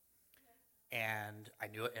 And I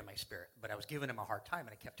knew it in my spirit, but I was giving him a hard time,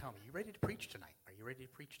 and I kept telling him, you ready to preach tonight? Are you ready to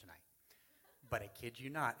preach tonight? But I kid you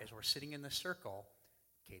not, as we're sitting in the circle,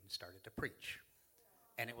 Caden started to preach.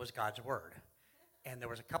 And it was God's word. And there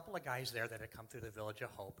was a couple of guys there that had come through the Village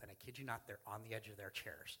of Hope, and I kid you not, they're on the edge of their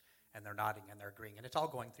chairs, and they're nodding, and they're agreeing, and it's all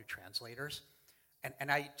going through translators.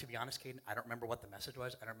 And I, to be honest, Caden, I don't remember what the message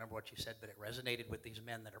was. I don't remember what you said, but it resonated with these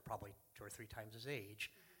men that are probably 2 or 3 times his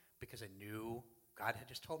age, because I knew God had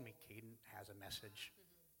just told me Caden has a message,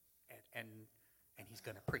 and he's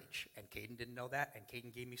going to preach. And Caden didn't know that, and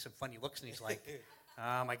Caden gave me some funny looks, and he's like,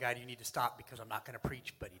 oh, my God, you need to stop because I'm not going to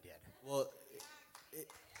preach, but he did. Well,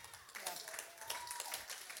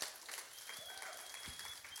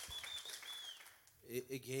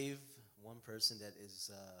 it gave one person that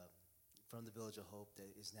is from the Village of Hope that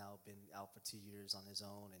is now been out for 2 years on his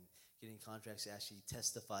own and getting contracts to actually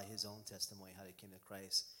testify his own testimony, how he came to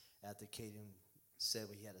Christ. After Caden said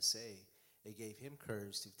what he had to say, it gave him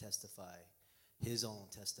courage to testify his own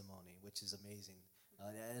testimony, which is amazing.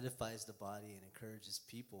 It edifies the body and encourages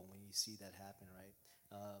people when you see that happen, right?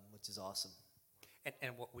 Which is awesome.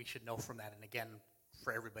 And what we should know from that, and again,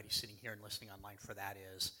 for everybody sitting here and listening online for that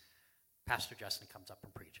is, Pastor Justin comes up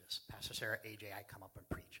and preaches. Pastor Sarah, AJ, I come up and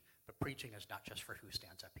preach. But preaching is not just for who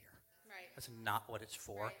stands up here. Right. That's not what it's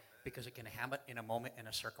for, Right. because it can happen in a moment in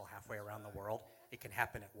a circle halfway around the world. It can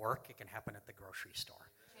happen at work. It can happen at the grocery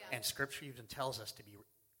store. Yeah. And Scripture even tells us to be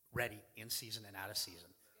ready in season and out of season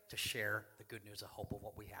to share the good news, the hope of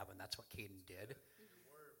what we have, and that's what Caden did.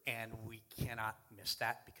 And we cannot miss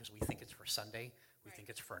that because we think it's for Sunday. We think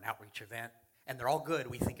it's for an outreach event. And they're all good.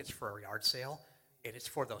 We think it's for a yard sale. It is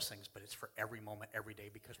for those things, but it's for every moment, every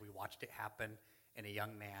day, because we watched it happen in a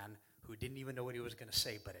young man who didn't even know what he was going to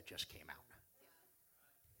say, but it just came out.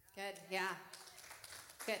 Good, yeah.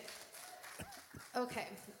 Good. Okay,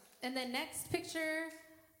 and the next picture,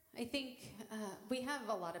 I think we have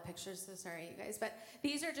a lot of pictures, so sorry, you guys, but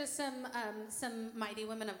these are just some mighty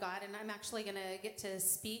women of God, and I'm actually going to get to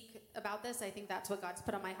speak about this. I think that's what God's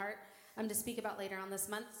put on my heart to speak about later on this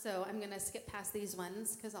month, so I'm going to skip past these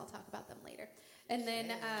ones because I'll talk about them later. And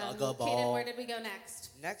then, Caden, where did we go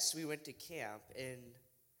next? Next, we went to camp, and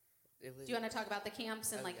it was. Do you want to talk about the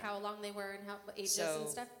camps and like how long they were and how ages and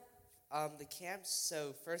stuff? The camps.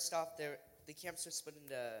 So first off, the camps were split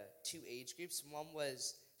into 2 age groups. One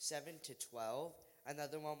was 7 to 12.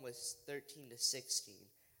 Another one was 13 to 16.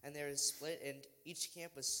 And they were split, and each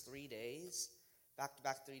camp was 3 days, back to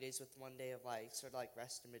back 3 days with 1 day of sort of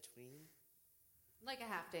rest in between. Like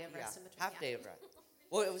a half day of rest in between. Half day of rest.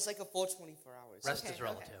 Well, it was like a full 24 hours. Rest Okay, is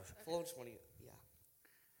relative. okay. Full 20, yeah.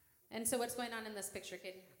 And so what's going on in this picture,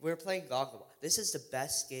 kid? We're playing Goggleball. This is the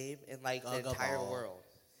best game in the entire Goggleball. world.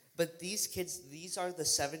 But these kids, these are the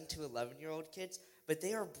 7 to 11-year-old kids, but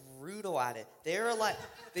they are brutal at it. They're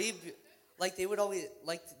they would always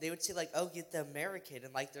they would say oh, get the American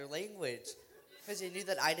in their language, because they knew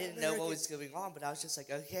that I didn't know what was going on. But I was just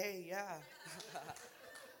like, okay, yeah.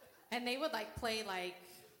 And they would play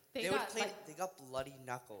They got bloody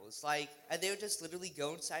knuckles, and they would just literally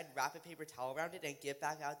go inside, wrap a paper towel around it, and get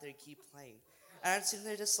back out there and keep playing. And I'm sitting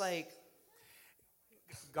there just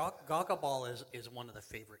Goggleball is one of the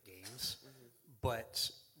favorite games,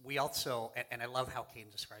 but we also, and I love how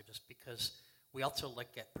Caden describes this, because we also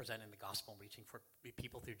look at presenting the gospel and reaching for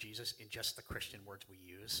people through Jesus in just the Christian words we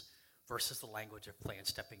use versus the language of play and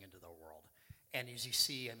stepping into the world. And as you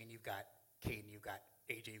see, you've got Caden, you've got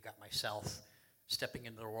AJ, you've got myself stepping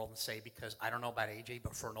into the world and say, because I don't know about AJ,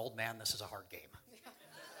 but for an old man, this is a hard game.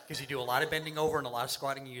 Because you do a lot of bending over and a lot of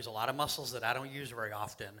squatting. You use a lot of muscles that I don't use very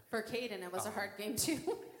often. For Caden, it was a hard game too.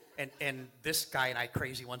 And this guy and I,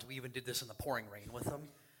 crazy ones, we even did this in the pouring rain with him.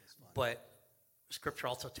 But Scripture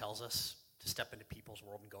also tells us to step into people's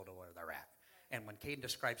world and go to where they're at. And when Caden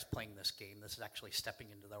describes playing this game, this is actually stepping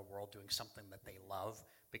into their world, doing something that they love,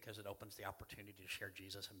 because it opens the opportunity to share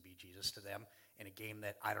Jesus and be Jesus to them in a game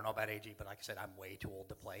that I don't know about AG, but like I said, I'm way too old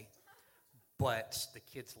to play. But the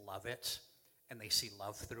kids love it, and they see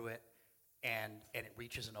love through it, and it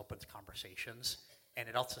reaches and opens conversations. And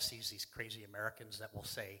it also sees these crazy Americans that will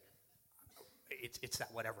say, it's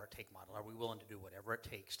that whatever it take model. Are we willing to do whatever it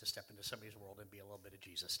takes to step into somebody's world and be a little bit of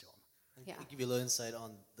Jesus to them? Yeah. I'll give you a little insight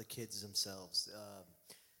on the kids themselves.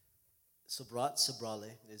 Sobrat Sobrale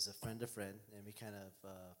is a friend, and we kind of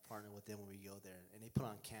partner with them when we go there. And they put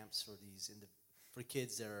on camps for for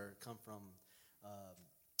kids that come from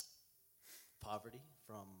poverty,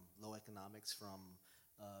 from low economics, from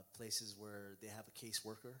places where they have a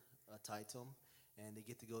caseworker tied to them. and they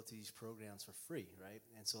get to go to these programs for free, right?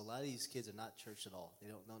 And so a lot of these kids are not church at all. They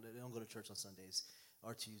don't go to church on Sundays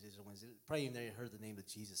or Tuesdays or Wednesdays. Probably even never heard the name of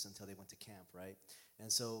Jesus until they went to camp, right?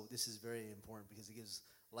 And so this is very important because it gives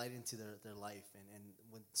light into their life. And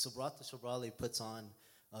when Sobrale puts on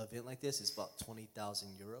an event like this, it's about 20,000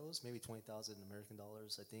 euros, maybe 20,000 American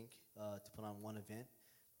dollars, I think, to put on one event.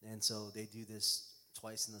 And so they do this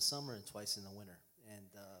twice in the summer and twice in the winter. And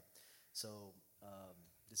so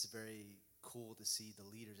this is very cool to see the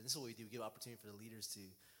leaders. And this is what we do. We give opportunity for the leaders to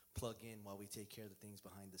plug in while we take care of the things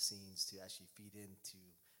behind the scenes to actually feed into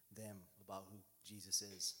them about who Jesus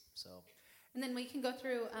is. So. And then we can go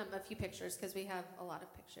through a few pictures because we have a lot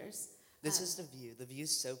of pictures. This is the view. The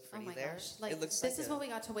view's so pretty oh my there. Gosh. Like, it looks this like is what we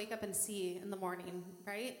got to wake up and see in the morning,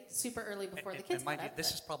 right? Super early before the kids and mind got you, up.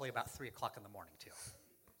 this is probably about 3 o'clock in the morning, too.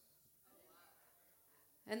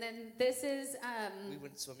 And then this is we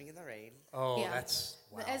went swimming in the rain. Oh, yeah. that's,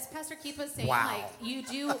 wow. As Pastor Keith was saying, Wow. like you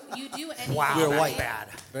do anything. Wow, We're that's white. bad.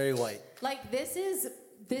 Very white. Like this is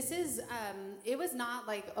it was not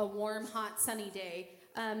like a warm, hot, sunny day.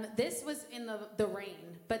 This was in the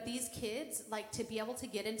rain. But these kids, like, to be able to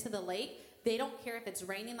get into the lake, they don't care if it's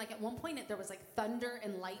raining. Like at one point there was like thunder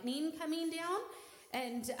and lightning coming down.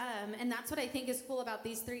 And that's what I think is cool about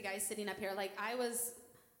these three guys sitting up here. Like I was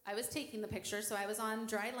taking the picture, so I was on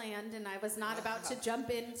dry land, and I was not about to jump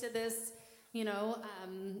into this,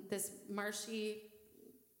 this marshy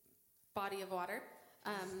body of water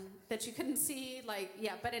that you couldn't see.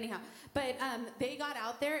 But anyhow. But they got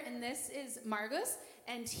out there, and this is Margus,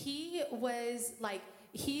 and he was like,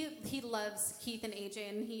 he loves Keith and AJ,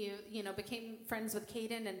 and he, became friends with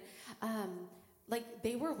Caden, and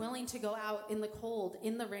they were willing to go out in the cold,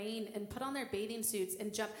 in the rain, and put on their bathing suits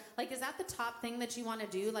and jump. Like, is that the top thing that you want to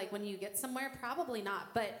do? Like, when you get somewhere? Probably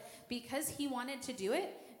not. But because he wanted to do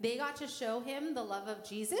it, they got to show him the love of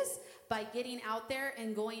Jesus by getting out there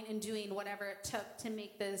and going and doing whatever it took to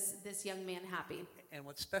make this young man happy. And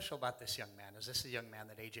what's special about this young man is this is a young man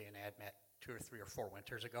that AJ and I had met 2 or 3 or 4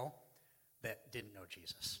 winters ago that didn't know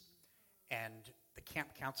Jesus. And the camp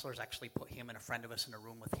counselors actually put him and a friend of us in a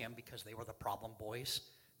room with him because they were the problem boys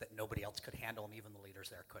that nobody else could handle, and even the leaders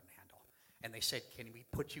there couldn't handle. And they said, can we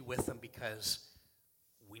put you with them because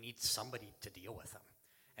we need somebody to deal with them.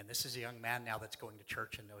 And this is a young man now that's going to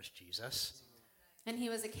church and knows Jesus. And he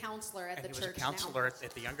was a counselor at the church. He was a counselor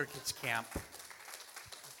at the younger kids camp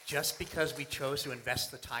just because we chose to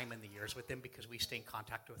invest the time and the years with him, because we stay in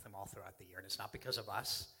contact with him all throughout the year. And it's not because of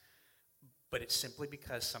us. But it's simply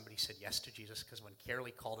because somebody said yes to Jesus. Because when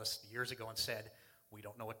Carolee called us years ago and said, we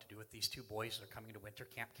don't know what to do with these 2 boys. They're coming to winter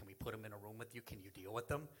camp. Can we put them in a room with you? Can you deal with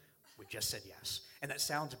them? We just said yes. And that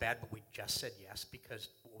sounds bad, but we just said yes because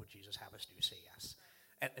what would Jesus have us do? Say yes.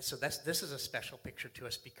 And so this is a special picture to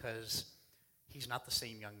us because he's not the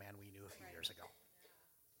same young man we knew a few years ago.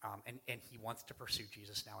 And he wants to pursue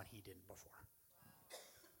Jesus now, and he didn't before.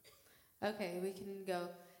 Okay, we can go.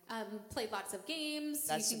 Played lots of games.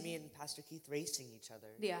 That's me and Pastor Keith racing each other.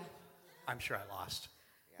 Yeah. I'm sure I lost.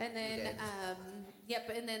 Yeah, And then,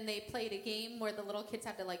 and then they played a game where the little kids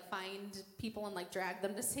had to find people and drag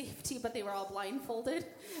them to safety, but they were all blindfolded.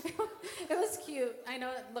 It was cute. I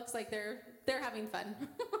know it looks like they're having fun.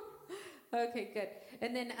 Okay, good.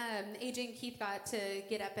 And then AJ and Keith got to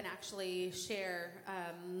get up and actually share,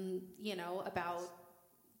 about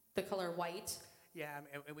the color white. Yeah,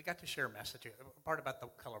 and we got to share a message, a part about the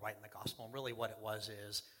color white in the gospel, and really what it was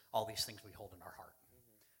is all these things we hold in our heart,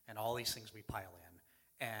 and all these things we pile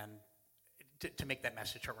in. And to make that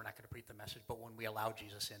message short, we're not going to preach the message, but when we allow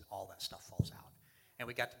Jesus in, all that stuff falls out. And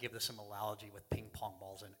we got to give this some analogy with ping pong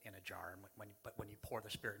balls in a jar, and when you pour the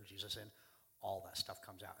Spirit and Jesus in, all that stuff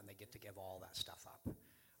comes out, and they get to give all that stuff up.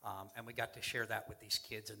 And we got to share that with these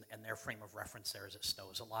kids, and their frame of reference there is it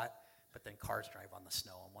snows a lot. But then cars drive on the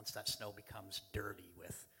snow, and once that snow becomes dirty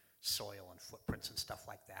with soil and footprints and stuff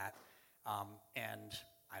like that, and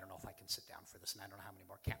I don't know if I can sit down for this, and I don't know how many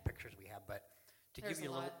more camp pictures we have, but to give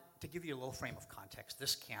you a little frame of context,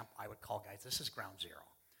 this camp I would call, guys, this is ground zero.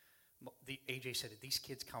 The AJ said that these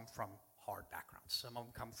kids come from hard backgrounds. Some of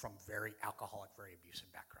them come from very alcoholic, very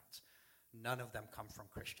abusive backgrounds. None of them come from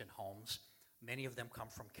Christian homes. Many of them come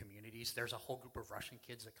from communities. There's a whole group of Russian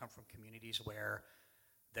kids that come from communities where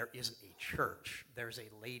there isn't a church. There's a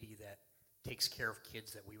lady that takes care of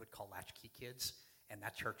kids that we would call latchkey kids, and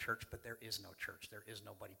that's her church, but there is no church. There is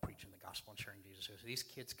nobody preaching the gospel and sharing Jesus. So these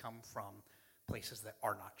kids come from places that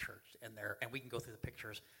are not church, and we can go through the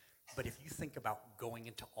pictures, but if you think about going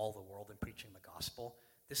into all the world and preaching the gospel,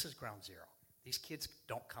 this is ground zero. These kids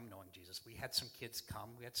don't come knowing Jesus. We had some kids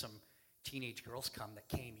come. We had some teenage girls come that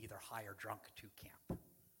came either high or drunk to camp.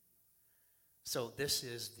 So this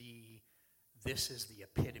is this is the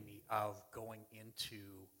epitome of going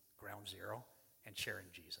into ground zero and sharing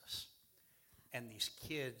Jesus. And these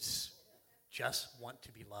kids just want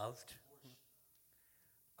to be loved.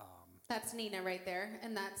 That's Nina right there,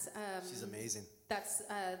 and that's She's amazing. That's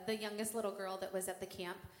the youngest little girl that was at the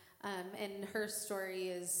camp, and her story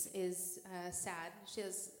is sad. She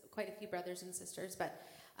has quite a few brothers and sisters, but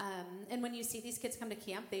and when you see these kids come to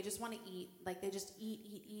camp, they just want to eat. Like they just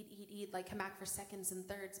eat, like come back for seconds and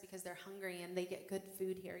thirds because they're hungry and they get good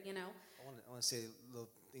food here. You know. I want to say a little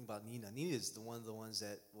thing about Nina. Nina is one of the ones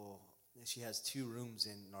that she has 2 rooms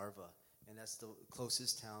in Narva, and that's the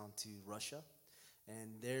closest town to Russia.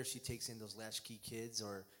 And there she takes in those latchkey kids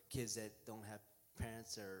or kids that don't have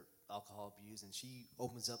parents or alcohol abuse, and she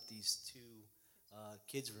opens up these 2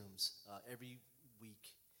 kids' rooms every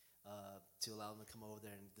week to allow them to come over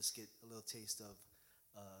there and just get a little taste of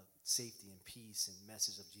safety and peace and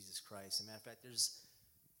message of Jesus Christ. As a matter of fact, there's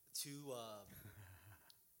two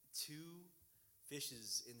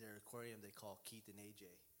fishes in their aquarium they call Keith and AJ,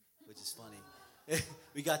 which is funny.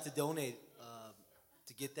 We got to donate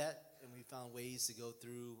to get that, and we found ways to go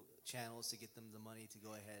through channels to get them the money to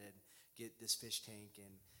go ahead and get this fish tank,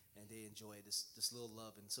 and they enjoy this little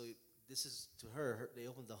love. And so this is to her they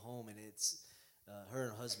opened the home, and it's her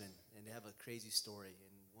and her husband, and they have a crazy story.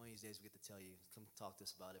 And one of these days we get to tell you, come talk to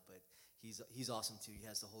us about it. But he's awesome too. He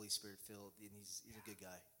has the Holy Spirit filled, and he's a good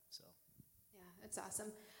guy. So. Yeah, it's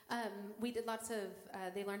awesome. We did lots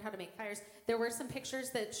of, they learned how to make fires. There were some pictures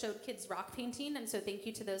that showed kids rock painting, and so thank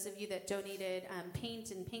you to those of you that donated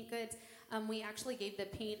paint and paint goods. We actually gave the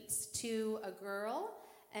paints to a girl,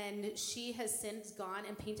 and she has since gone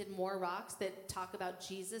and painted more rocks that talk about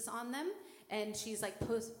Jesus on them, and she's like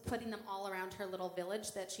putting them all around her little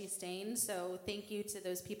village that she's staying. So thank you to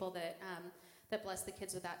those people that bless the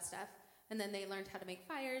kids with that stuff. And then they learned how to make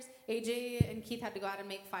fires. AJ and Keith had to go out and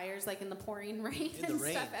make fires like in the pouring rain and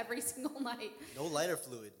stuff every single night. No lighter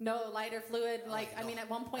fluid. No lighter fluid. I mean, at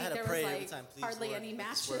one point there was like hardly Lord, any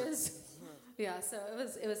matches. Yeah, so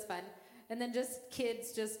it was fun. And then just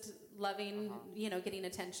kids just loving, getting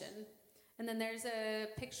attention. And then there's a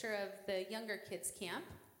picture of the younger kids camp.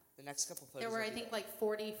 The next couple photos. There were, I think, like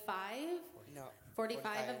 45. No.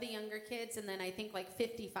 45 of the younger kids, and then I think like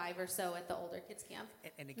 55 or so at the older kids camp.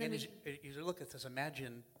 And again, as you look at this,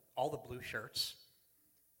 imagine all the blue shirts.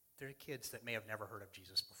 They're kids that may have never heard of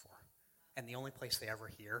Jesus before. And the only place they ever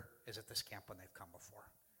hear is at this camp when they've come before.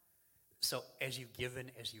 So as you've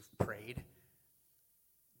given, as you've prayed,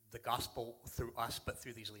 the gospel through us, but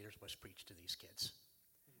through these leaders, was preached to these kids.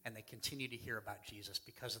 And they continue to hear about Jesus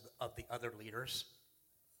because of the other leaders.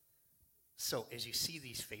 So as you see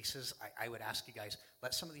these faces, I would ask you guys,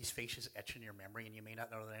 let some of these faces etch in your memory, and you may not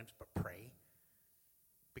know their names, but pray.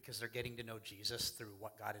 Because they're getting to know Jesus through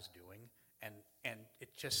what God is doing. And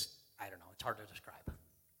it just, I don't know, it's hard to describe.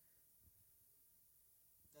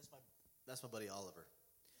 That's my buddy Oliver.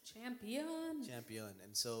 Champion.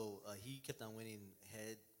 And so he kept on winning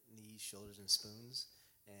head, knees, shoulders, and spoons.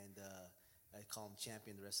 And I call him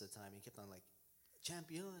champion the rest of the time. He kept on like,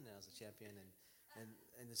 champion, and I was a champion.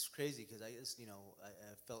 And it's crazy because I just,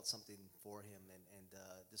 I felt something for him and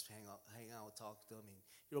just hang out, talk to him. And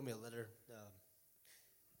he wrote me a letter.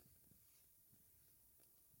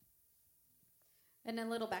 And a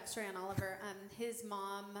little backstory on Oliver. His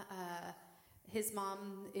mom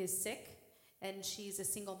is sick, and she's a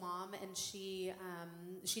single mom, and she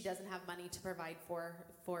doesn't have money to provide for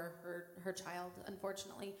her child,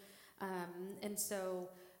 unfortunately, and so.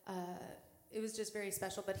 It was just very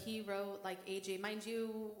special, but he wrote like AJ. Mind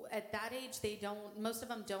you, at that age, most of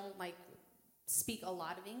them don't like speak a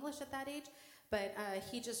lot of English at that age, but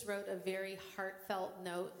he just wrote a very heartfelt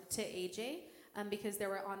note to AJ because there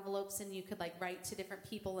were envelopes and you could like write to different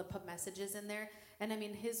people and put messages in there. And I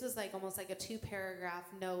mean, his was like almost like a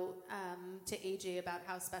 2-paragraph note to AJ about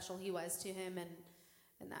how special he was to him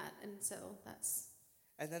and that. And so that's.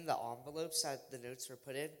 And then the envelopes that the notes were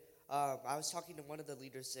put in, I was talking to one of the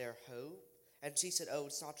leaders there, Hope. And she said,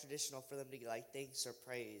 it's not traditional for them to get, like, thanks or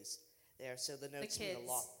praise there. So the notes mean a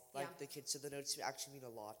lot. Like, the kids, so the notes actually mean a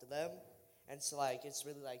lot to them. And so, like, it's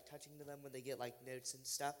really, like, touching to them when they get, like, notes and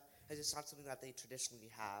stuff. Because it's not something that they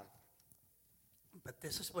traditionally have. But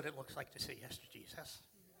this is what it looks like to say yes to Jesus.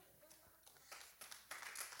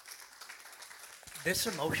 This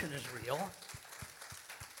emotion is real.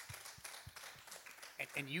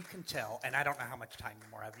 And you can tell, and I don't know how much time you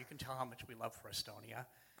more have, you can tell how much we love for Estonia.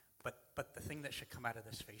 But the thing that should come out of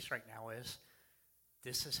this face right now is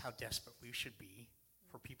this is how desperate we should be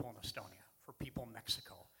for people in Estonia, for people in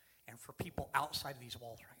Mexico, and for people outside of these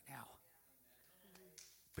walls right now.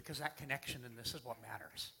 Because that connection, and this is what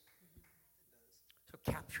matters. So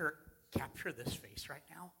capture capture this face right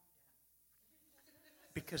now?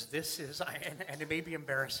 Because this is, and it may be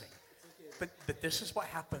embarrassing, but this is what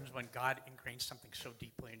happens when God ingrains something so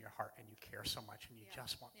deeply in your heart and you care so much and you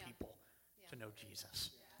just want people to know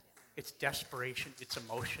Jesus. It's desperation, it's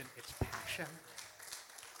emotion, it's passion.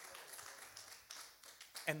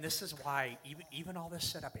 And this is why, even all this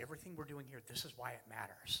setup, everything we're doing here, this is why it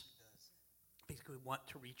matters. Because we want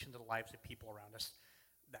to reach into the lives of people around us.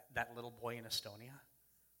 That little boy in Estonia,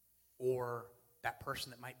 or that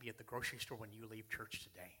person that might be at the grocery store when you leave church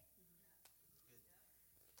today.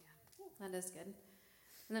 Yeah, that is good.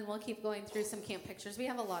 And then we'll keep going through some camp pictures. We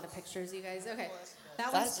have a lot of pictures, you guys. Okay,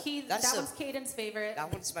 that one's Caden's favorite.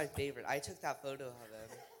 That one's my favorite. I took that photo of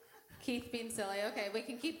him. Keith being silly. Okay, we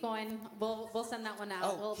can keep going. We'll send that one out.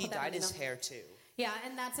 Oh, we'll he dyed his hair too. Yeah,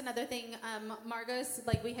 and that's another thing. Margot's,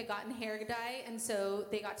 we had gotten hair dye, and so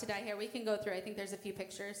they got to dye hair. We can go through. I think there's a few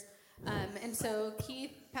pictures. And so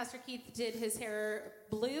Pastor Keith did his hair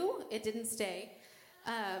blue. It didn't stay.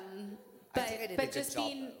 But just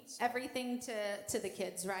being everything to the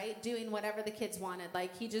kids, right? Doing whatever the kids wanted.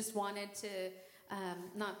 Like, he just wanted to,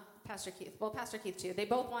 not Pastor Keith. Well, Pastor Keith too. They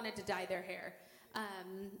both wanted to dye their hair.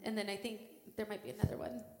 And then I think there might be another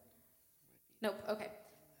one. Nope, okay.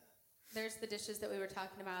 There's the dishes that we were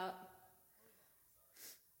talking about.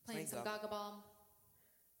 Playing some Gaga Ball.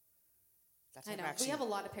 I know. We have a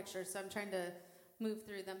lot of pictures, so I'm trying to move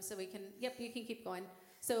through them so we can, you can keep going.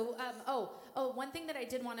 So, one thing that I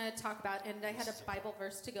did want to talk about, and I had a Bible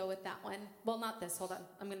verse to go with that one. Well, not this. Hold on.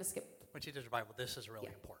 I'm going to skip. When she does your Bible, this is really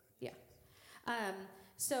important. Yeah.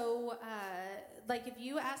 If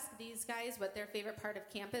you ask these guys what their favorite part of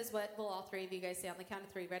camp is, what will all three of you guys say on the count of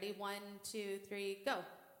three? Ready? 1, 2, 3, go.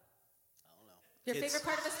 Your Kids. favorite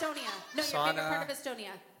part of Estonia. No, Sauna, your favorite part of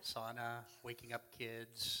Estonia. Sauna, waking up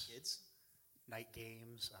kids. Night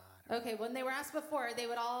games. Okay, when they were asked before, they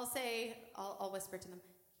would all say, I'll whisper to them,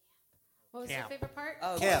 what was Camp. your favorite part?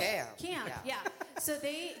 Oh, Camp. camp. Yeah. So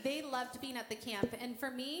they loved being at the camp. And for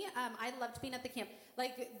me, I loved being at the camp.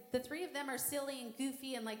 Like, the three of them are silly and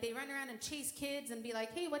goofy, and they run around and chase kids and be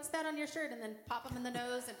like, hey, what's that on your shirt? And then pop them in the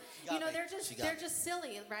nose. And, they're just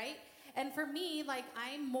silly, right? And for me,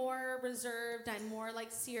 I'm more reserved, I'm more,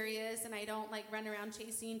 serious, and I don't, run around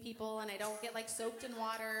chasing people, and I don't get, soaked in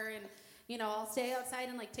water, and, I'll stay outside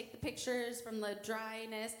and, take the pictures from the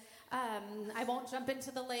dryness. I won't jump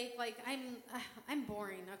into the lake. I'm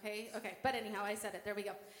boring, okay? Okay, but anyhow, I said it. There we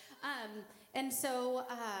go. And so,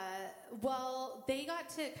 they got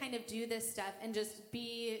to kind of do this stuff and just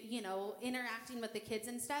be, interacting with the kids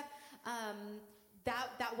and stuff.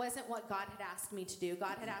 That wasn't what God had asked me to do.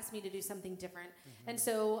 God had asked me to do something different. Mm-hmm. And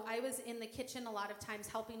so I was in the kitchen a lot of times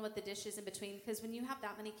helping with the dishes in between, because when you have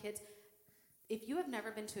that many kids, if you have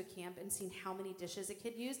never been to a camp and seen how many dishes a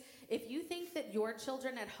kid uses, if you think that your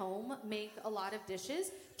children at home make a lot of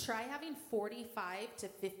dishes, try having 45 to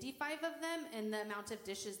 55 of them and the amount of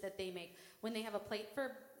dishes that they make. When they have a plate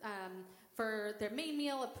for their main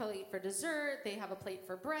meal, a plate for dessert, they have a plate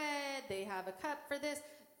for bread, they have a cup for this,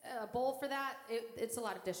 a bowl for that. It's a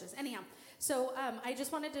lot of dishes. Anyhow, so I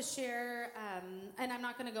just wanted to share, and I'm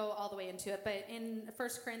not going to go all the way into it, but in 1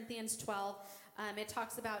 Corinthians 12, it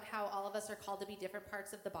talks about how all of us are called to be different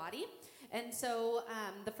parts of the body. And so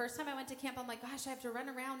the first time I went to camp, I'm like, gosh, I have to run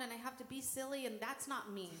around and I have to be silly, and that's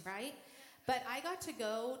not me, right? But I got to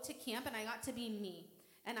go to camp and I got to be me.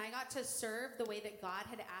 And I got to serve the way that God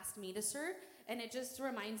had asked me to serve. And it just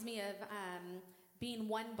reminds me of being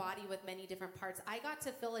one body with many different parts. I got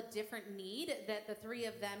to fill a different need that the three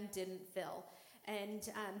of them didn't fill. And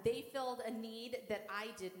they filled a need that I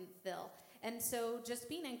didn't fill. And so just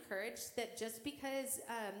being encouraged that just because,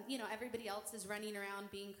 everybody else is running around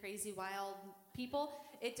being crazy, wild people,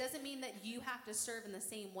 it doesn't mean that you have to serve in the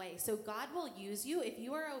same way. So God will use you. If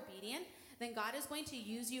you are obedient, then God is going to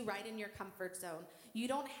use you right in your comfort zone. You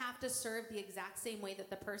don't have to serve the exact same way that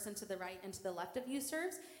the person to the right and to the left of you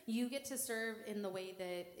serves. You get to serve in the way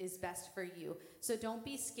that is best for you. So don't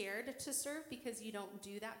be scared to serve because you don't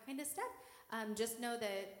do that kind of stuff. Just know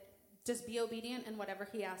that just be obedient in whatever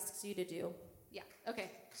he asks you to do. Yeah, okay.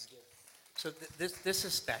 So this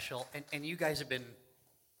is special, and you guys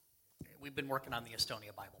we've been working on the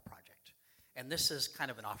Estonia Bible Project. And this is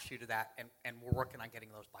kind of an offshoot of that, and we're working on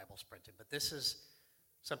getting those Bibles printed. But this is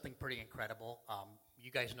something pretty incredible.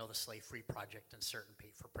 You guys know the Slave Free Project and Certain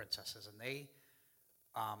Pay for Princesses, and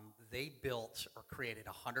they built or created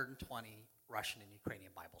 120 Russian and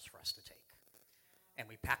Ukrainian Bibles for us to take. And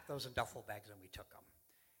we packed those in duffel bags and we took them.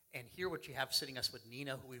 And here what you have sitting us with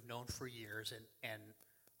Nina, who we've known for years, and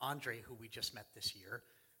Andre, who we just met this year,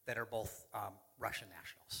 that are both Russian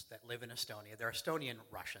nationals that live in Estonia. They're Estonian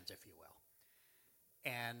Russians, if you will.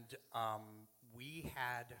 And we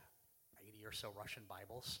had 80 or so Russian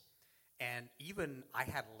Bibles. And even I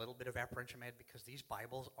had a little bit of apprehension because these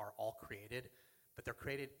Bibles are all created, but they're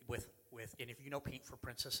created with and if you know Paint for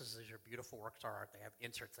Princesses, these are beautiful works of art. They have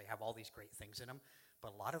inserts, they have all these great things in them,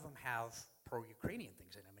 but a lot of them have pro-Ukrainian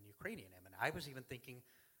things in them and Ukrainian in them. And I was even thinking,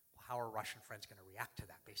 well, how are Russian friends going to react to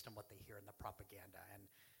that based on what they hear in the propaganda?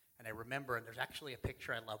 And I remember, and there's actually a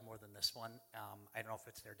picture I love more than this one. I don't know if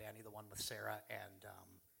it's there, Danny, the one with Sarah and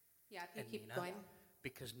Yeah, if you and keep Nina. going.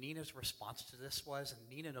 Because Nina's response to this was, and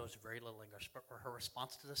Nina knows very little English, but her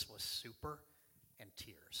response to this was super and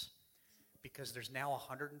tears. Because there's now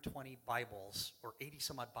 120 Bibles, or 80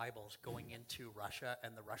 some odd Bibles, going into Russia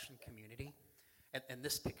and the Russian community. And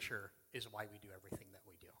this picture is why we do everything that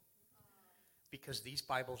we do. Because these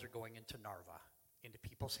Bibles are going into Narva, into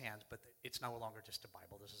people's hands, but it's no longer just a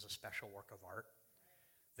Bible. This is a special work of art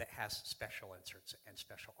that has special inserts and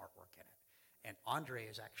special artwork in it. And Andre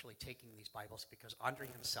is actually taking these Bibles because Andre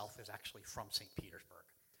himself is actually from St. Petersburg,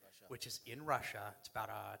 Russia. which is in Russia. It's about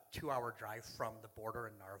a 2-hour drive from the border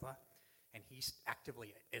in Narva. And he's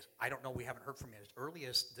actively, I don't know, we haven't heard from him as early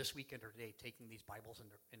as this weekend or today, taking these Bibles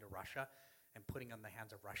into Russia and putting them in the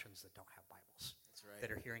hands of Russians that don't have Bibles. That's right.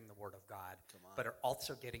 That are hearing the word of God, Come on. but are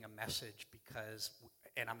also getting a message because,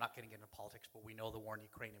 and I'm not getting into politics, but we know the war in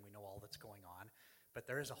Ukraine and we know all that's going on. But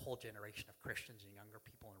there is a whole generation of Christians and younger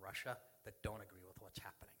people in Russia that don't agree with what's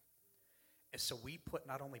happening. And so we put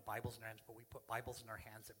not only Bibles in our hands, but we put Bibles in our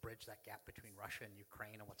hands that bridge that gap between Russia and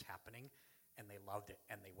Ukraine and what's happening. And they loved it,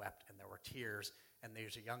 and they wept, and there were tears. And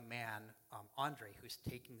there's a young man, Andre, who's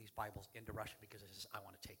taking these Bibles into Russia because he says, I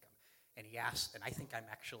want to take them. And he asked, and I think I'm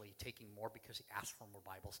actually taking more because he asked for more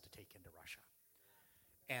Bibles to take into Russia.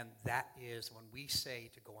 And that is when we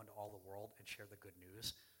say to go into all the world and share the good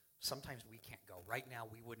news, sometimes we can't go. Right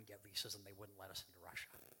now, we wouldn't get visas and they wouldn't let us into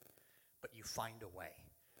Russia. But you find a way.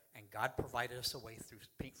 And God provided us a way through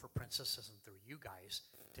Paint for Princesses and through you guys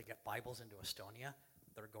to get Bibles into Estonia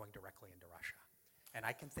that are going directly into Russia. And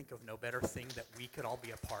I can think of no better thing that we could all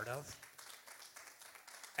be a part of.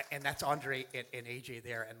 And that's Andre and AJ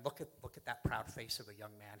there. And look at that proud face of a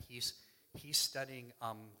young man. He's studying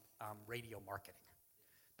radio marketing.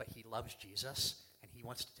 But he loves Jesus, and he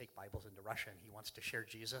wants to take Bibles into Russia, and he wants to share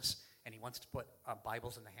Jesus, and he wants to put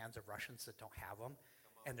Bibles in the hands of Russians that don't have them.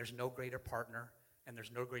 And there's no greater partner, and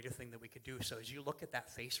there's no greater thing that we could do. So as you look at that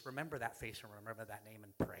face, remember that face and remember that name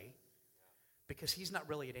and pray. Because he's not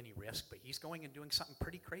really at any risk, but he's going and doing something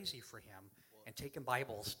pretty crazy for him and taking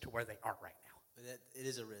Bibles to where they aren't right now. But it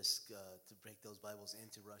is a risk to break those Bibles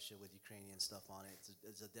into Russia with Ukrainian stuff on it.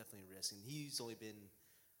 It's definitely a risk. And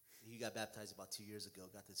he got baptized about 2 years ago.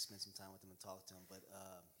 Got to spend some time with him and talk to him. But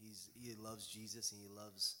he loves Jesus and he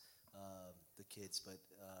loves the kids. But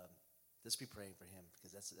let's be praying for him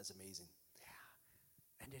because that's amazing.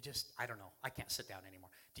 Yeah, and I don't know. I can't sit down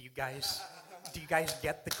anymore. Do you guys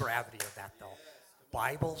get the gravity of that though?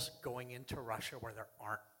 Bibles going into Russia where there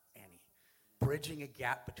aren't any. Bridging a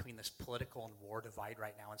gap between this political and war divide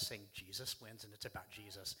right now and saying Jesus wins and it's about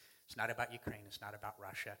Jesus. It's not about Ukraine. It's not about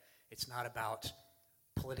Russia. It's not about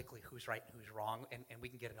politically who's right and who's wrong. And we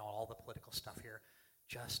can get into all the political stuff here.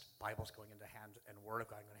 Just Bibles going into hands and Word of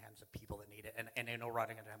God going into hands of people that need it. And I know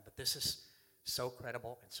writing into them, but this is so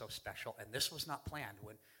credible and so special. And this was not planned.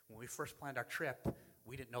 When we first planned our trip,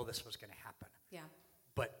 we didn't know this was going to happen. Yeah.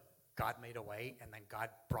 But God made a way, and then God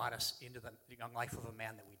brought us into the young life of a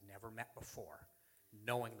man that we'd never met before,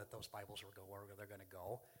 knowing that those Bibles were where they're going to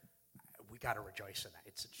go. We got to rejoice in that.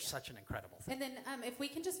 It's such an incredible thing. And then if we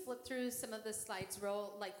can just flip through some of the slides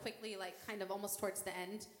real quickly, kind of almost towards the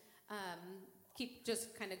end.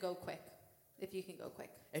 Just kind of go quick, if you can go quick.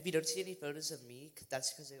 If you don't see any photos of me,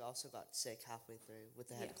 that's because I also got sick halfway through with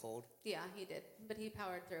the head cold. Yeah, he did, but he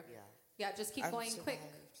powered through. Yeah. Yeah, just keep going quick.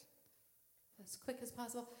 survived. As quick as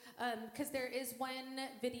possible, because there is one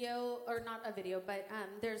video, or not a video, but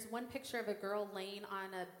there's one picture of a girl laying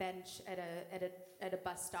on a bench at a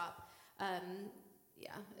bus stop.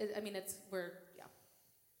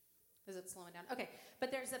 Is it slowing down? Okay,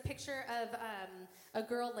 but there's a picture of a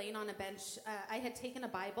girl laying on a bench. I had taken a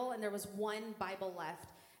Bible, and there was one Bible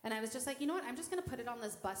left, and I was just like, you know what? I'm just going to put it on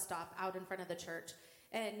this bus stop out in front of the church,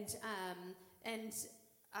 and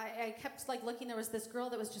I kept looking. There was this girl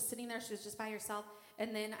that was just sitting there. She was just by herself.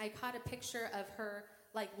 And then I caught a picture of her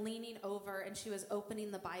leaning over, and she was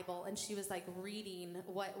opening the Bible, and she was reading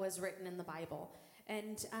what was written in the Bible.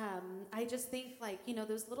 And I just think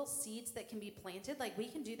those little seeds that can be planted, we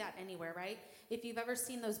can do that anywhere, right? If you've ever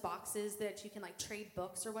seen those boxes that you can trade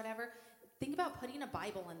books or whatever, think about putting a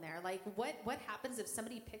Bible in there. What happens if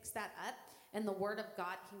somebody picks that up and the word of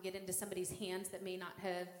God can get into somebody's hands that may not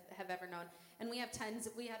have ever known. And we have tons.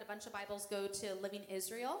 We had a bunch of Bibles go to Living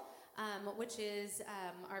Israel, which is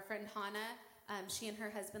our friend Hannah. She and her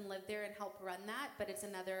husband live there and help run that, but it's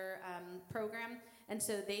another program. And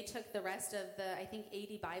so they took the rest of the, I think,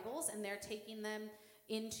 80 Bibles, and they're taking them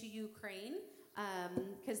into Ukraine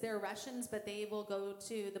because they're Russians, but they will go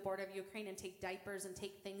to the border of Ukraine and take diapers and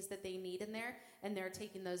take things that they need in there, and they're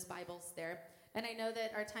taking those Bibles there. And I know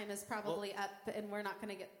that our time is probably up, and we're not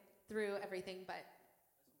going to get through everything, but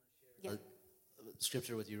yeah.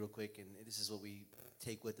 Scripture with you real quick, and this is what we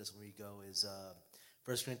take with us when we go, is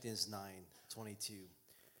 1 Corinthians 9:22.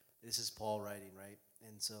 This is Paul writing, right?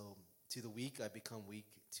 And so, to the weak I become weak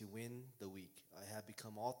to win the weak. I have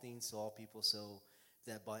become all things to all people, so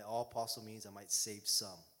that by all possible means I might save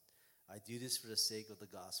some. I do this for the sake of the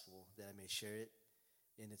gospel, that I may share it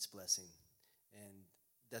in its blessing. And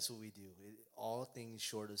that's what we do. All things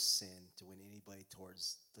short of sin to win anybody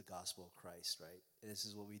towards the gospel of Christ, right? And this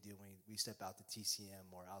is what we do when we step out to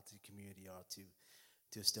TCM or out to the community or out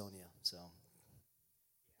to Estonia. So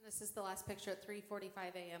This is the last picture at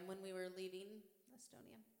 3:45 a.m. when we were leaving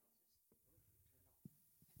Estonia.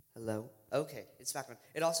 Hello. Okay, it's back on.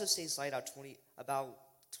 It also stays light out about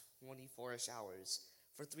 24-ish hours.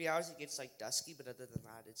 For 3 hours, it gets like dusky, but other than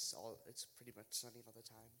that, it's pretty much sunny all the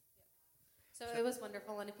time. So it was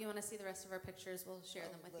wonderful, and if you want to see the rest of our pictures, we'll share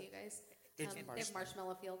them with you guys. They have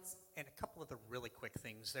marshmallow fields. And a couple of the really quick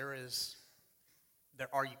things. There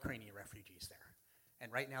are Ukrainian refugees there.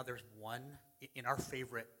 And right now there's one, in our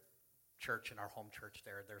favorite church, in our home church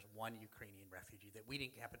there's one Ukrainian refugee that we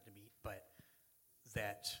didn't happen to meet, but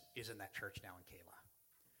that is in that church now in Kayla.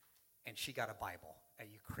 And she got a Bible, a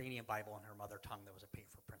Ukrainian Bible in her mother tongue that was a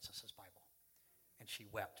Paper Princess's Bible. And she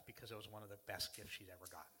wept because it was one of the best gifts she's ever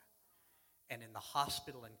gotten. And in the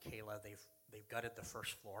hospital in Kayla, they've gutted the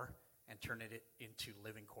first floor and turned it into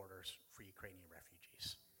living quarters for Ukrainian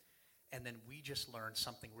refugees. And then we just learned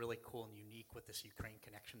something really cool and unique with this Ukraine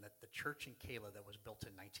connection, that the church in Kayla that was built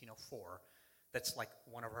in 1904, that's like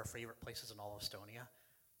one of our favorite places in all of Estonia,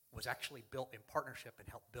 was actually built in partnership and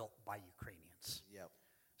helped built by Ukrainians. Yep.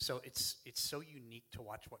 So it's so unique to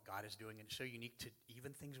watch what God is doing, and it's so unique to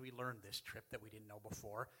even things we learned this trip that we didn't know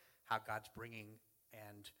before, how God's bringing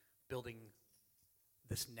and building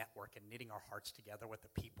this network and knitting our hearts together with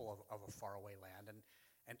the people of a faraway land.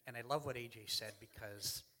 And I love what AJ said,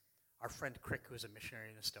 because our friend Crick, who is a missionary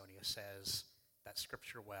in Estonia, says that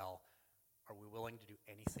scripture well, are we willing to do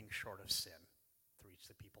anything short of sin to reach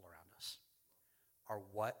the people around us? Or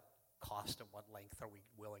what cost and what length are we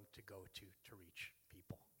willing to go to reach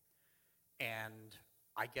people? And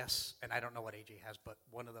I guess, and I don't know what AJ has, but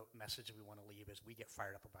one of the messages we want to leave is we get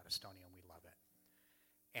fired up about Estonia and we love it.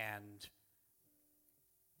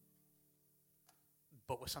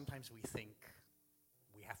 But sometimes we think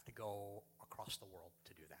we have to go across the world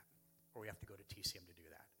to do that, or we have to go to TCM to do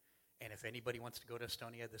that. And if anybody wants to go to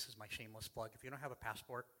Estonia, this is my shameless plug. If you don't have a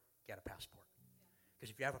passport, get a passport.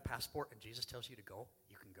 Because if you have a passport and Jesus tells you to go,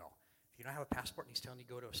 you can go. If you don't have a passport and he's telling you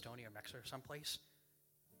to go to Estonia or Mexico or someplace,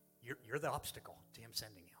 you're the obstacle to him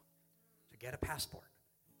sending you. So get a passport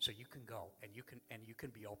so you can go and you can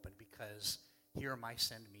be open, because here am I,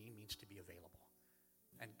 send me means to be available.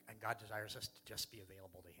 And God desires us to just be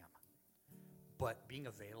available to him. But being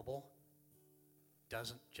available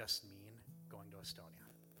doesn't just mean going to Estonia.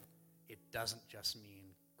 It doesn't just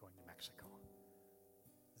mean going to Mexico.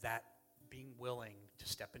 That being willing to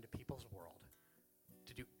step into people's world,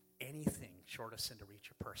 to do anything short of sin to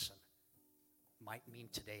reach a person, might mean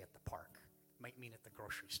today at the park, might mean at the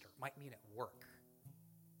grocery store, might mean at work.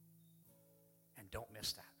 And don't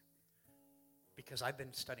miss that. Because I've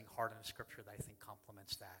been studying hard in a scripture that I think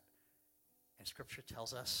complements that. And scripture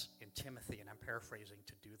tells us in Timothy, and I'm paraphrasing,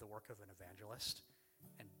 to do the work of an evangelist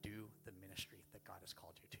and do the ministry that God has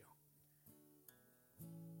called you to.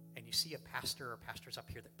 And you see a pastor or pastors up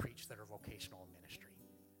here that preach that are vocational in ministry.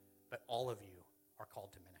 But all of you are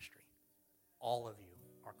called to ministry. All of you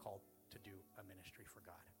are called to do a ministry for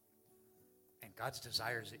God. And God's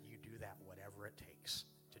desire is that you do that, whatever it takes,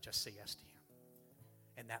 to just say yes to him.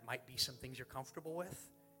 And that might be some things you're comfortable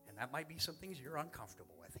with, and that might be some things you're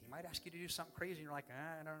uncomfortable with. He might ask you to do something crazy, and you're like,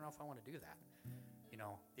 I don't know if I want to do that. You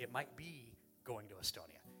know, it might be going to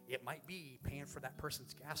Estonia. It might be paying for that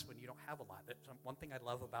person's gas when you don't have a lot. One thing I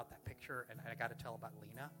love about that picture, and I got to tell about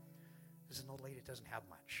Lena, is an old lady that doesn't have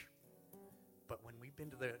much. But when we've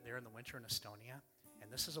been to there in the winter in Estonia,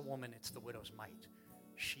 and this is a woman, it's the widow's mite.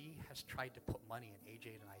 She has tried to put money in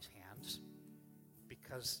AJ and I's hands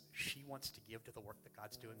because she wants to give to the work that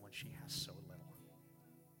God's doing when she has so little.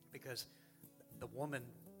 Because the woman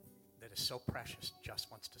that is so precious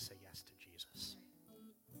just wants to say yes to Jesus.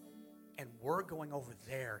 And we're going over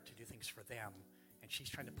there to do things for them, and she's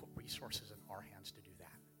trying to put resources in our hands to do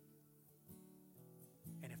that.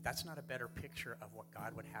 And if that's not a better picture of what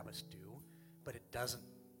God would have us do, but it doesn't,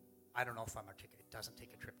 I don't know if I'm articulate, it doesn't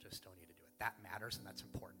take a trip to Estonia to do it. That matters, and that's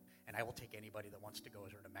important. And I will take anybody that wants to go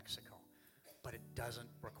over to Mexico. But it doesn't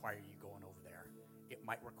require you going over there. It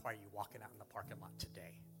might require you walking out in the parking lot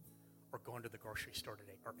today, or going to the grocery store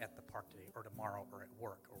today, or at the park today, or tomorrow, or at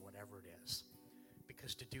work, or whatever it is.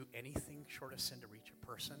 Because to do anything short of sin to reach a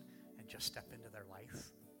person and just step into their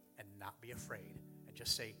life and not be afraid and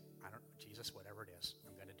just say, Jesus, whatever it is,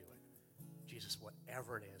 I'm going to do it. Jesus,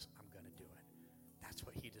 whatever it is, I'm going to do it. That's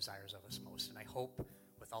what he desires of us most. And I hope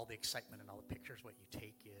with all the excitement and all the pictures, what you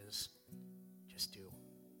take is just do.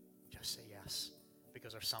 Just say yes.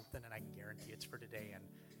 Because there's something, and I can guarantee it's for today.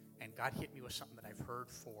 And God hit me with something that I've heard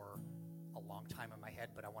for a long time in my head,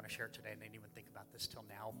 but I want to share it today. And I didn't even think about this till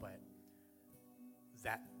now, but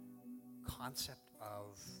that concept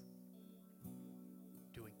of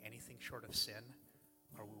doing anything short of sin,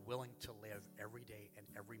 are we willing to live every day and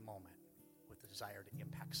every moment with the desire to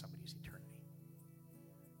impact somebody's eternity?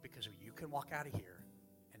 Because you can walk out of here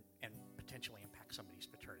and potentially impact somebody's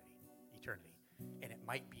eternity. And it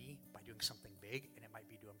might be by doing something big, and it might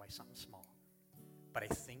be doing by something small. But I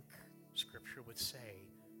think Scripture would say,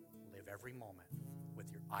 live every moment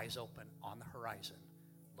with your eyes open on the horizon,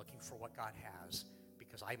 looking for what God has,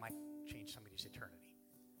 because I might change somebody's eternity.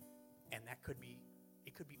 And that could be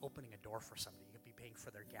opening a door for somebody. It could be paying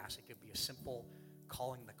for their gas. It could be a simple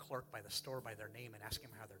calling the clerk by the store by their name and asking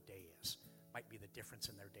them how their day is. Might be the difference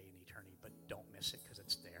in their day and eternity, but don't miss it because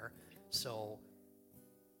it's there. So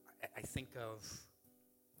I think of,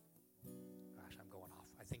 I'm going off.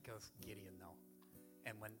 I think of Gideon, though.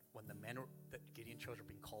 And when the men that Gideon chose were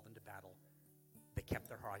being called into battle, they kept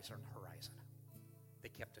their eyes on the horizon. They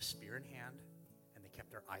kept a spear in hand, and they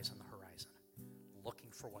kept their eyes on the horizon,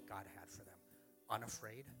 looking for what God had for them,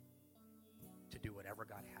 unafraid to do whatever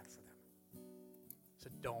God had for them. So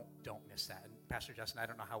don't miss that. And Pastor Justin, I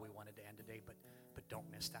don't know how we wanted to end today, but don't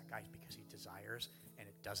miss that, guys, because he desires, and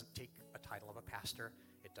it doesn't take a title of a pastor.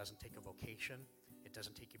 It doesn't take a vocation. It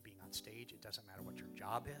doesn't take you being on stage. It doesn't matter what your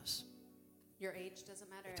job is. Your age doesn't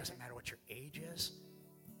matter. It doesn't matter what your age is,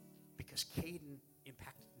 because Caden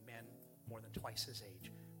impacted men more than twice his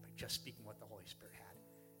age by just speaking what the Holy Spirit had.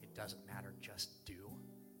 It doesn't matter. Just do,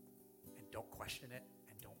 and don't question it,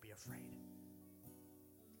 and don't be afraid.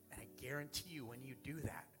 And I guarantee you, when you do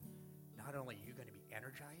that, not only are you going to be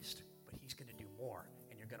energized, but he's going to do more,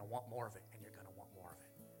 and you're going to want more of it, and you're going to want more of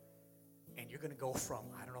it. And you're going to go from,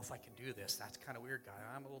 I don't know if I can do this, that's kind of weird, God,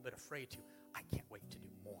 I'm a little bit afraid, to, I can't wait to do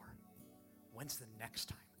more. When's the next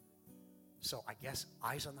time? So I guess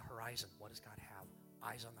eyes on the horizon. What does God have?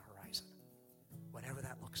 Eyes on the horizon. Whatever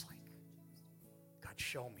that looks like. God,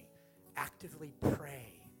 show me. Actively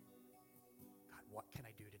pray. God, what can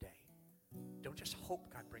I do today? Don't just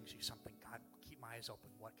hope God brings you something. God, keep my eyes open.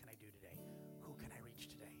 What can I do today? Who can I reach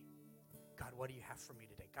today? God, what do you have for me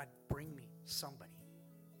today? God, bring me somebody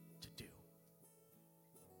to do.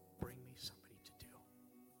 Bring me somebody to do.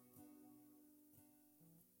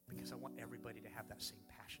 Because I want everybody to have that same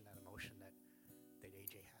passion, that emotion that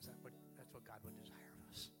AJ has. That's what God would desire of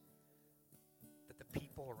us. That the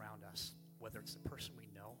people around us, whether it's the person we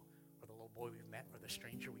know or the little boy we've met or the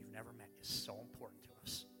stranger we've never met, is so important to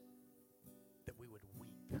us. That we would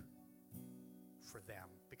weep for them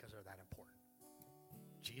because they're that important.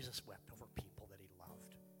 Jesus wept over people that he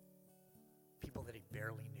loved. People that he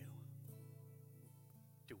barely knew.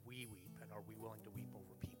 Do we weep, and are we willing to weep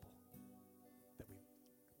over people that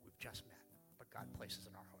we've just met, but God places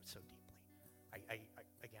in our hearts so deeply?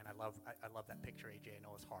 Again, I love that picture, AJ. I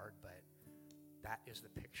know it's hard, but that is the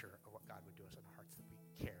picture of what God would do us in our hearts, that we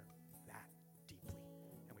care that deeply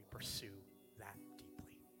and we pursue that deeply.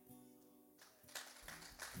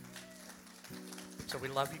 So we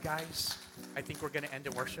love you guys. I think we're going to end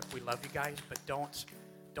in worship. We love you guys, but don't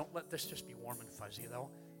let this just be warm and fuzzy, though.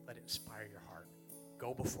 Let it inspire your heart.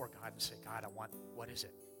 Go before God and say, God, what is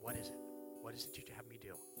it? What is it? What is it that you have me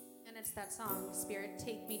do? And it's that song, Spirit,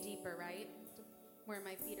 take me deeper, right? Where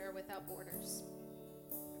my feet are without borders.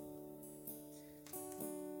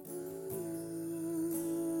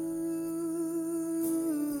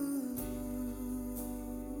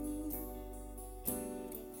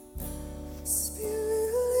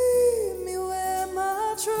 Spirit, lead me where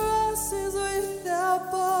my trust is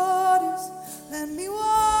without borders. Let me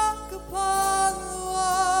walk upon the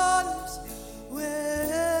waters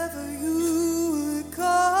wherever you would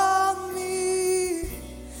call me,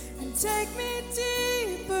 and take me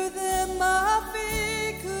deeper than my feet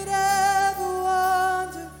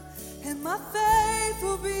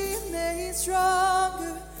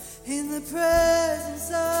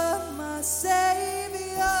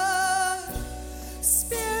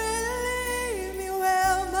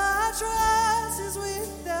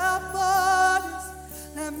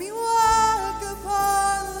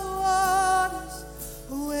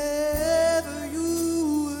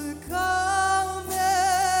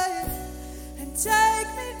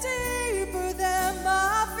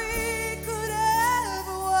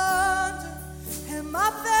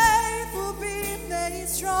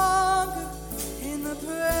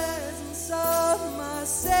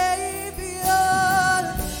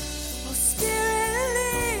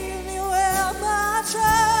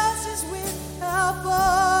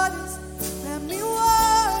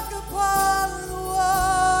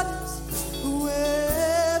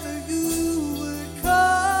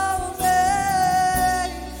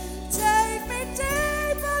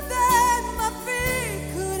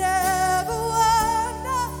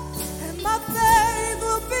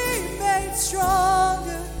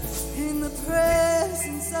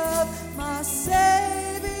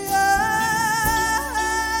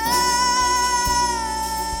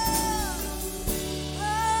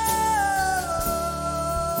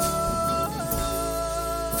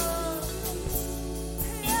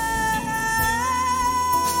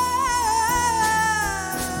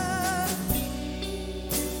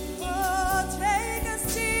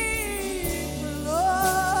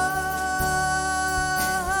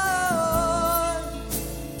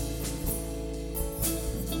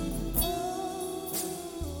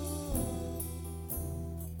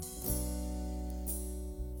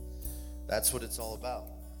That's what it's all about.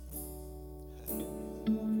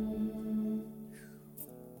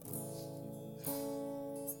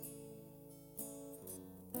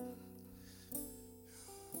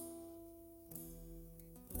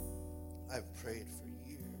 I've prayed for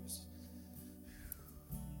years.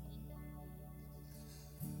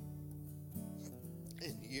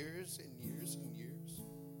 And years and years and years.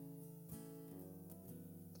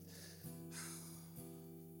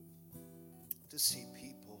 To see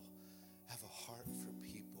people have a heart for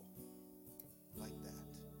people like that.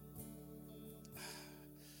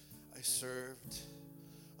 I served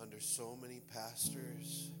under so many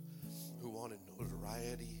pastors who wanted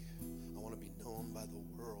notoriety. I want to be known by the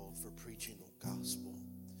world for preaching the gospel.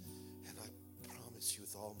 And I promise you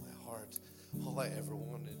with all my heart, all I ever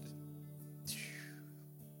wanted is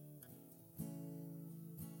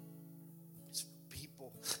for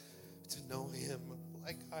people to know him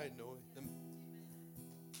like I know him.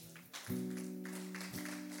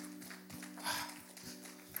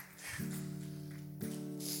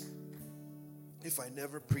 If I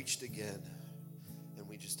never preached again, and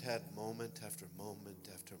we just had moment after moment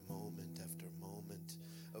after moment after moment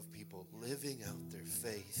of people living out their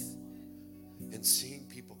faith and seeing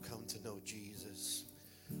people come to know Jesus,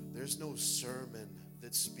 there's no sermon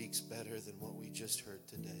that speaks better than what we just heard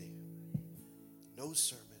today. No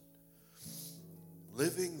sermon.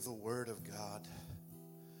 Living the Word of God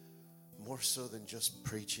more so than just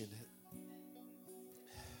preaching it.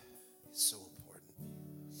 It's so important.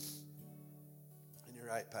 And you're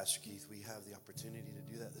right, Pastor Keith, we have the opportunity to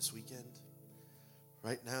do that this weekend.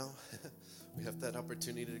 Right now, we have that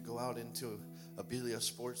opportunity to go out into Abelia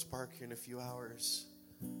Sports Park here in a few hours.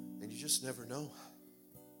 And you just never know.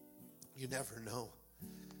 You never know.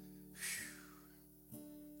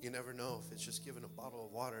 You never know if it's just giving a bottle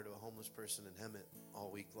of water to a homeless person in Hemet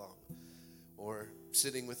all week long. Or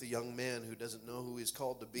sitting with a young man who doesn't know who he's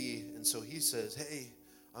called to be. And so he says, hey,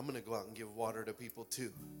 I'm going to go out and give water to people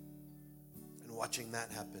too. And watching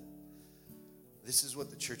that happen. This is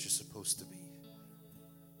what the church is supposed to be.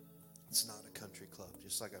 It's not a country club,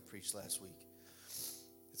 just like I preached last week.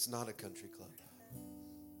 It's not a country club.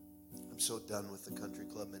 I'm so done with the country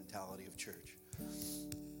club mentality of church.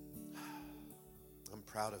 I'm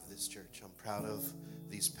proud of this church. I'm proud of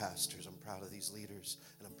these pastors. I'm proud of these leaders.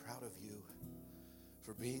 And I'm proud of you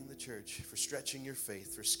for being the church, for stretching your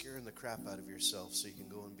faith, for scaring the crap out of yourself so you can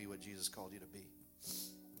go and be what Jesus called you to be.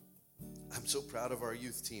 I'm so proud of our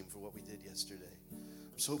youth team for what we did yesterday.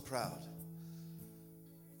 I'm so proud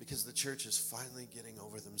because the church is finally getting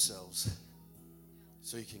over themselves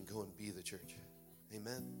so you can go and be the church.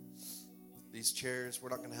 Amen. These chairs, we're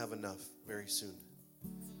not going to have enough very soon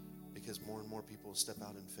because more and more people will step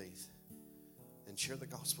out in faith and share the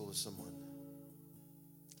gospel with someone.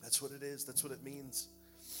 That's what it is. That's what it means.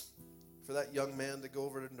 For that young man to go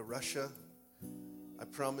over into Russia, I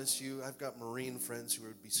promise you, I've got Marine friends who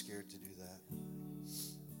would be scared to do that.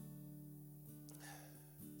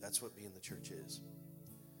 That's what being the church is.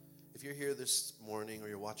 If you're here this morning or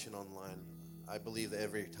you're watching online, I believe that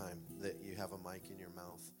every time that you have a mic in your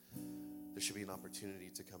mouth, there should be an opportunity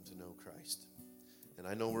to come to know Christ. And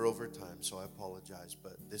I know we're over time, so I apologize,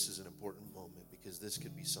 but this is an important moment because this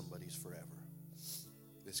could be somebody's forever.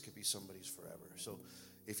 This could be somebody's forever. So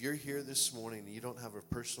if you're here this morning and you don't have a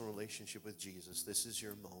personal relationship with Jesus, this is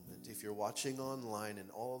your moment. If you're watching online and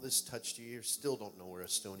all this touched you, you still don't know where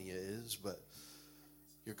Estonia is, but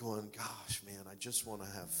you're going, gosh, man, I just want to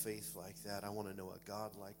have faith like that. I want to know a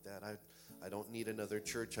God like that. I don't need another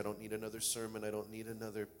church. I don't need another sermon. I don't need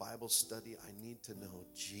another Bible study. I need to know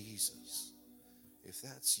Jesus. If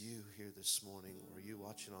that's you here this morning or you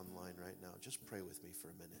watching online right now, just pray with me for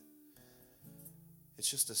a minute. It's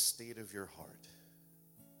just a state of your heart.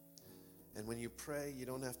 And when you pray, you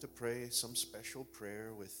don't have to pray some special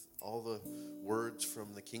prayer with all the words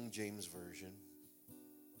from the King James Version.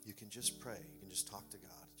 You can just pray. You can just talk to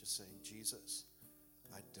God. Just saying, Jesus,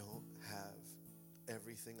 I don't have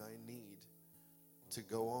everything I need to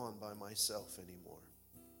go on by myself anymore.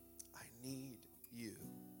 I need you.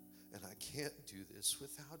 And I can't do this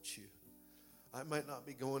without you. I might not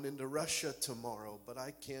be going into Russia tomorrow, but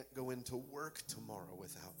I can't go into work tomorrow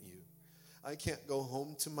without you. I can't go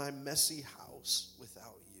home to my messy house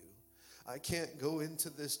without you. I can't go into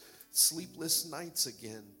this sleepless nights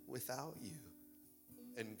again without you.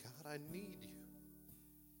 And God, I need you.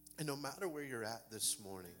 And no matter where you're at this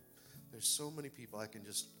morning, there's so many people I can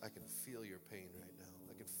feel your pain right now.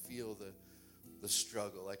 I can feel the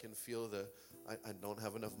struggle. I can feel I don't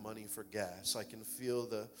have enough money for gas. I can feel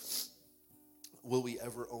will we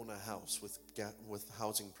ever own a house with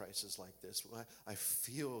housing prices like this? I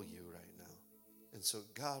feel you right now. And so,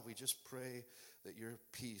 God, we just pray that your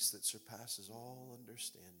peace that surpasses all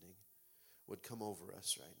understanding would come over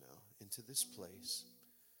us right now into this place.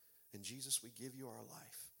 And Jesus, we give you our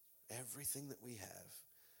life, everything that we have,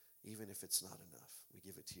 even if it's not enough. We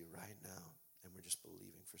give it to you right now, and we're just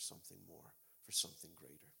believing for something more, for something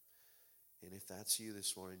greater. And if that's you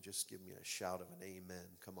this morning, just give me a shout of an amen.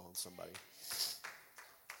 Come on, somebody.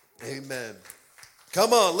 Amen.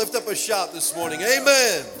 Come on, lift up a shout this morning.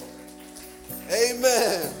 Amen.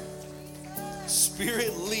 Amen.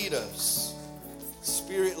 Spirit, lead us.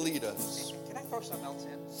 Spirit, lead us. Can I throw something else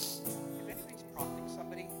in? If anybody's prompting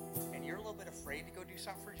somebody and you're a little bit afraid to go do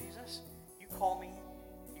something for Jesus, you call me,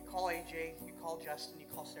 you call AJ, you call Justin, you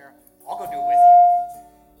call Sarah. I'll go do it with you.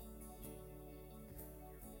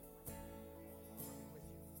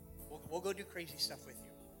 We'll go do crazy stuff with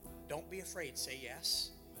you. Don't be afraid. Say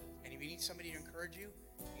yes. And if you need somebody to encourage you,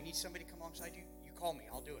 you need somebody to come alongside you, you call me.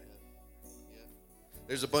 I'll do it.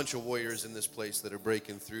 There's a bunch of warriors in this place that are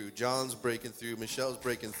breaking through. John's breaking through. Michelle's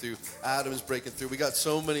breaking through. Adam's breaking through. We got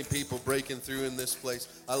so many people breaking through in this place.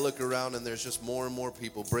 I look around and there's just more and more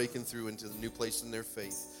people breaking through into the new place in their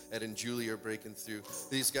faith. Ed and Julie are breaking through.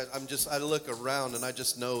 These guys, I look around and I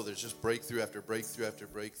just know there's just breakthrough after breakthrough after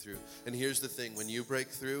breakthrough. And here's the thing, when you break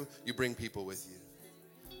through, you bring people with you.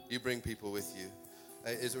 You bring people with you.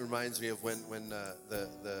 It reminds me of when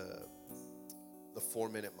the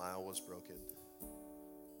 4-minute mile was broken.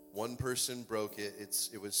 One person broke it.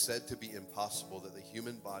 It was said to be impossible that the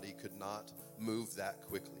human body could not move that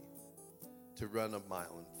quickly to run a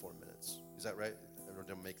mile in 4 minutes. Is that right? I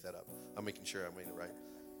don't make that up. I'm making sure I'm making it right.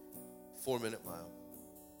 4-minute mile.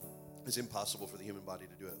 It's impossible for the human body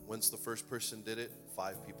to do it. Once the first person did it,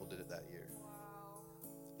 5 people did it that year.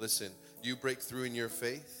 Listen, you break through in your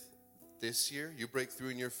faith this year. You break through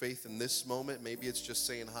in your faith in this moment. Maybe it's just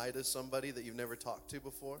saying hi to somebody that you've never talked to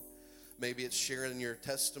before. Maybe it's sharing your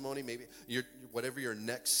testimony. Maybe whatever your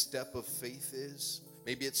next step of faith is.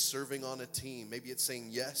 Maybe it's serving on a team. Maybe it's saying,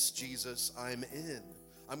 yes, Jesus, I'm in.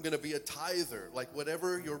 I'm going to be a tither. Like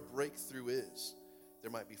whatever your breakthrough is,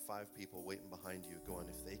 there might be 5 people waiting behind you going,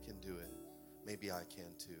 if they can do it, maybe I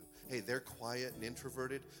can too. Hey, they're quiet and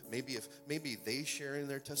introverted. Maybe they share in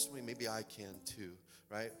their testimony, maybe I can too,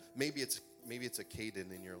 right? Maybe it's a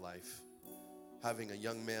Caden in your life. Having a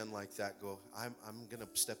young man like that go, I'm going to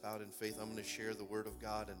step out in faith. I'm going to share the word of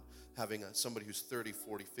God. And having somebody who's 30,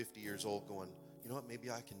 40, 50 years old going, you know what, maybe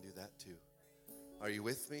I can do that too. Are you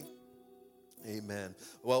with me? Amen.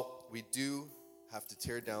 Well, we do have to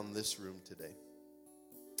tear down this room today.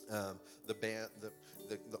 The band,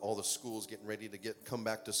 all the schools getting ready to come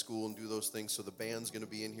back to school and do those things. So the band's going to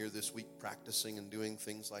be in here this week practicing and doing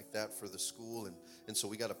things like that for the school. And so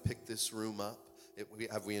we got to pick this room up.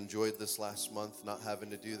 Have we enjoyed this last month, not having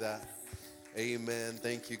to do that? Amen.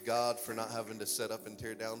 Thank you, God, for not having to set up and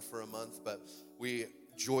tear down for a month. But we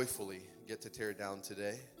joyfully get to tear down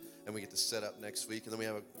today, and we get to set up next week. And then we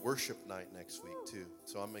have a worship night next week, too.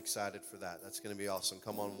 So I'm excited for that. That's going to be awesome.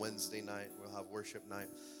 Come on Wednesday night. We'll have worship night.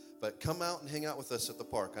 But come out and hang out with us at the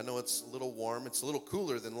park. I know it's a little warm. It's a little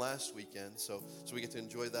cooler than last weekend, so we get to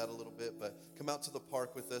enjoy that a little bit. But come out to the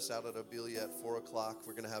park with us out at Abelia at 4 o'clock.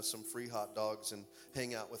 We're going to have some free hot dogs and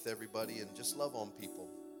hang out with everybody and just love on people.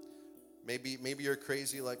 Maybe you're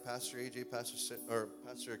crazy like Pastor AJ,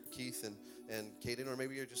 Pastor Keith and Caden, or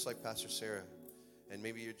maybe you're just like Pastor Sarah. And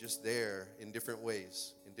maybe you're just there in different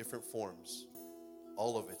ways, in different forms.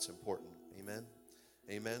 All of it's important. Amen?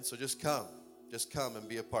 Amen? So just come. Just come and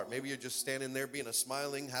be a part. Maybe you're just standing there being a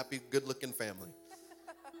smiling, happy, good-looking family.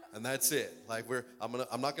 And that's it. Like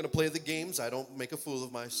I'm not gonna play the games. I don't make a fool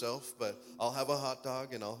of myself, but I'll have a hot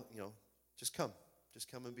dog and I'll, just come. Just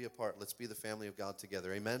come and be a part. Let's be the family of God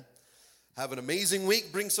together. Amen. Have an amazing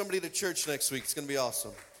week. Bring somebody to church next week. It's gonna be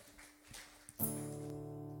awesome.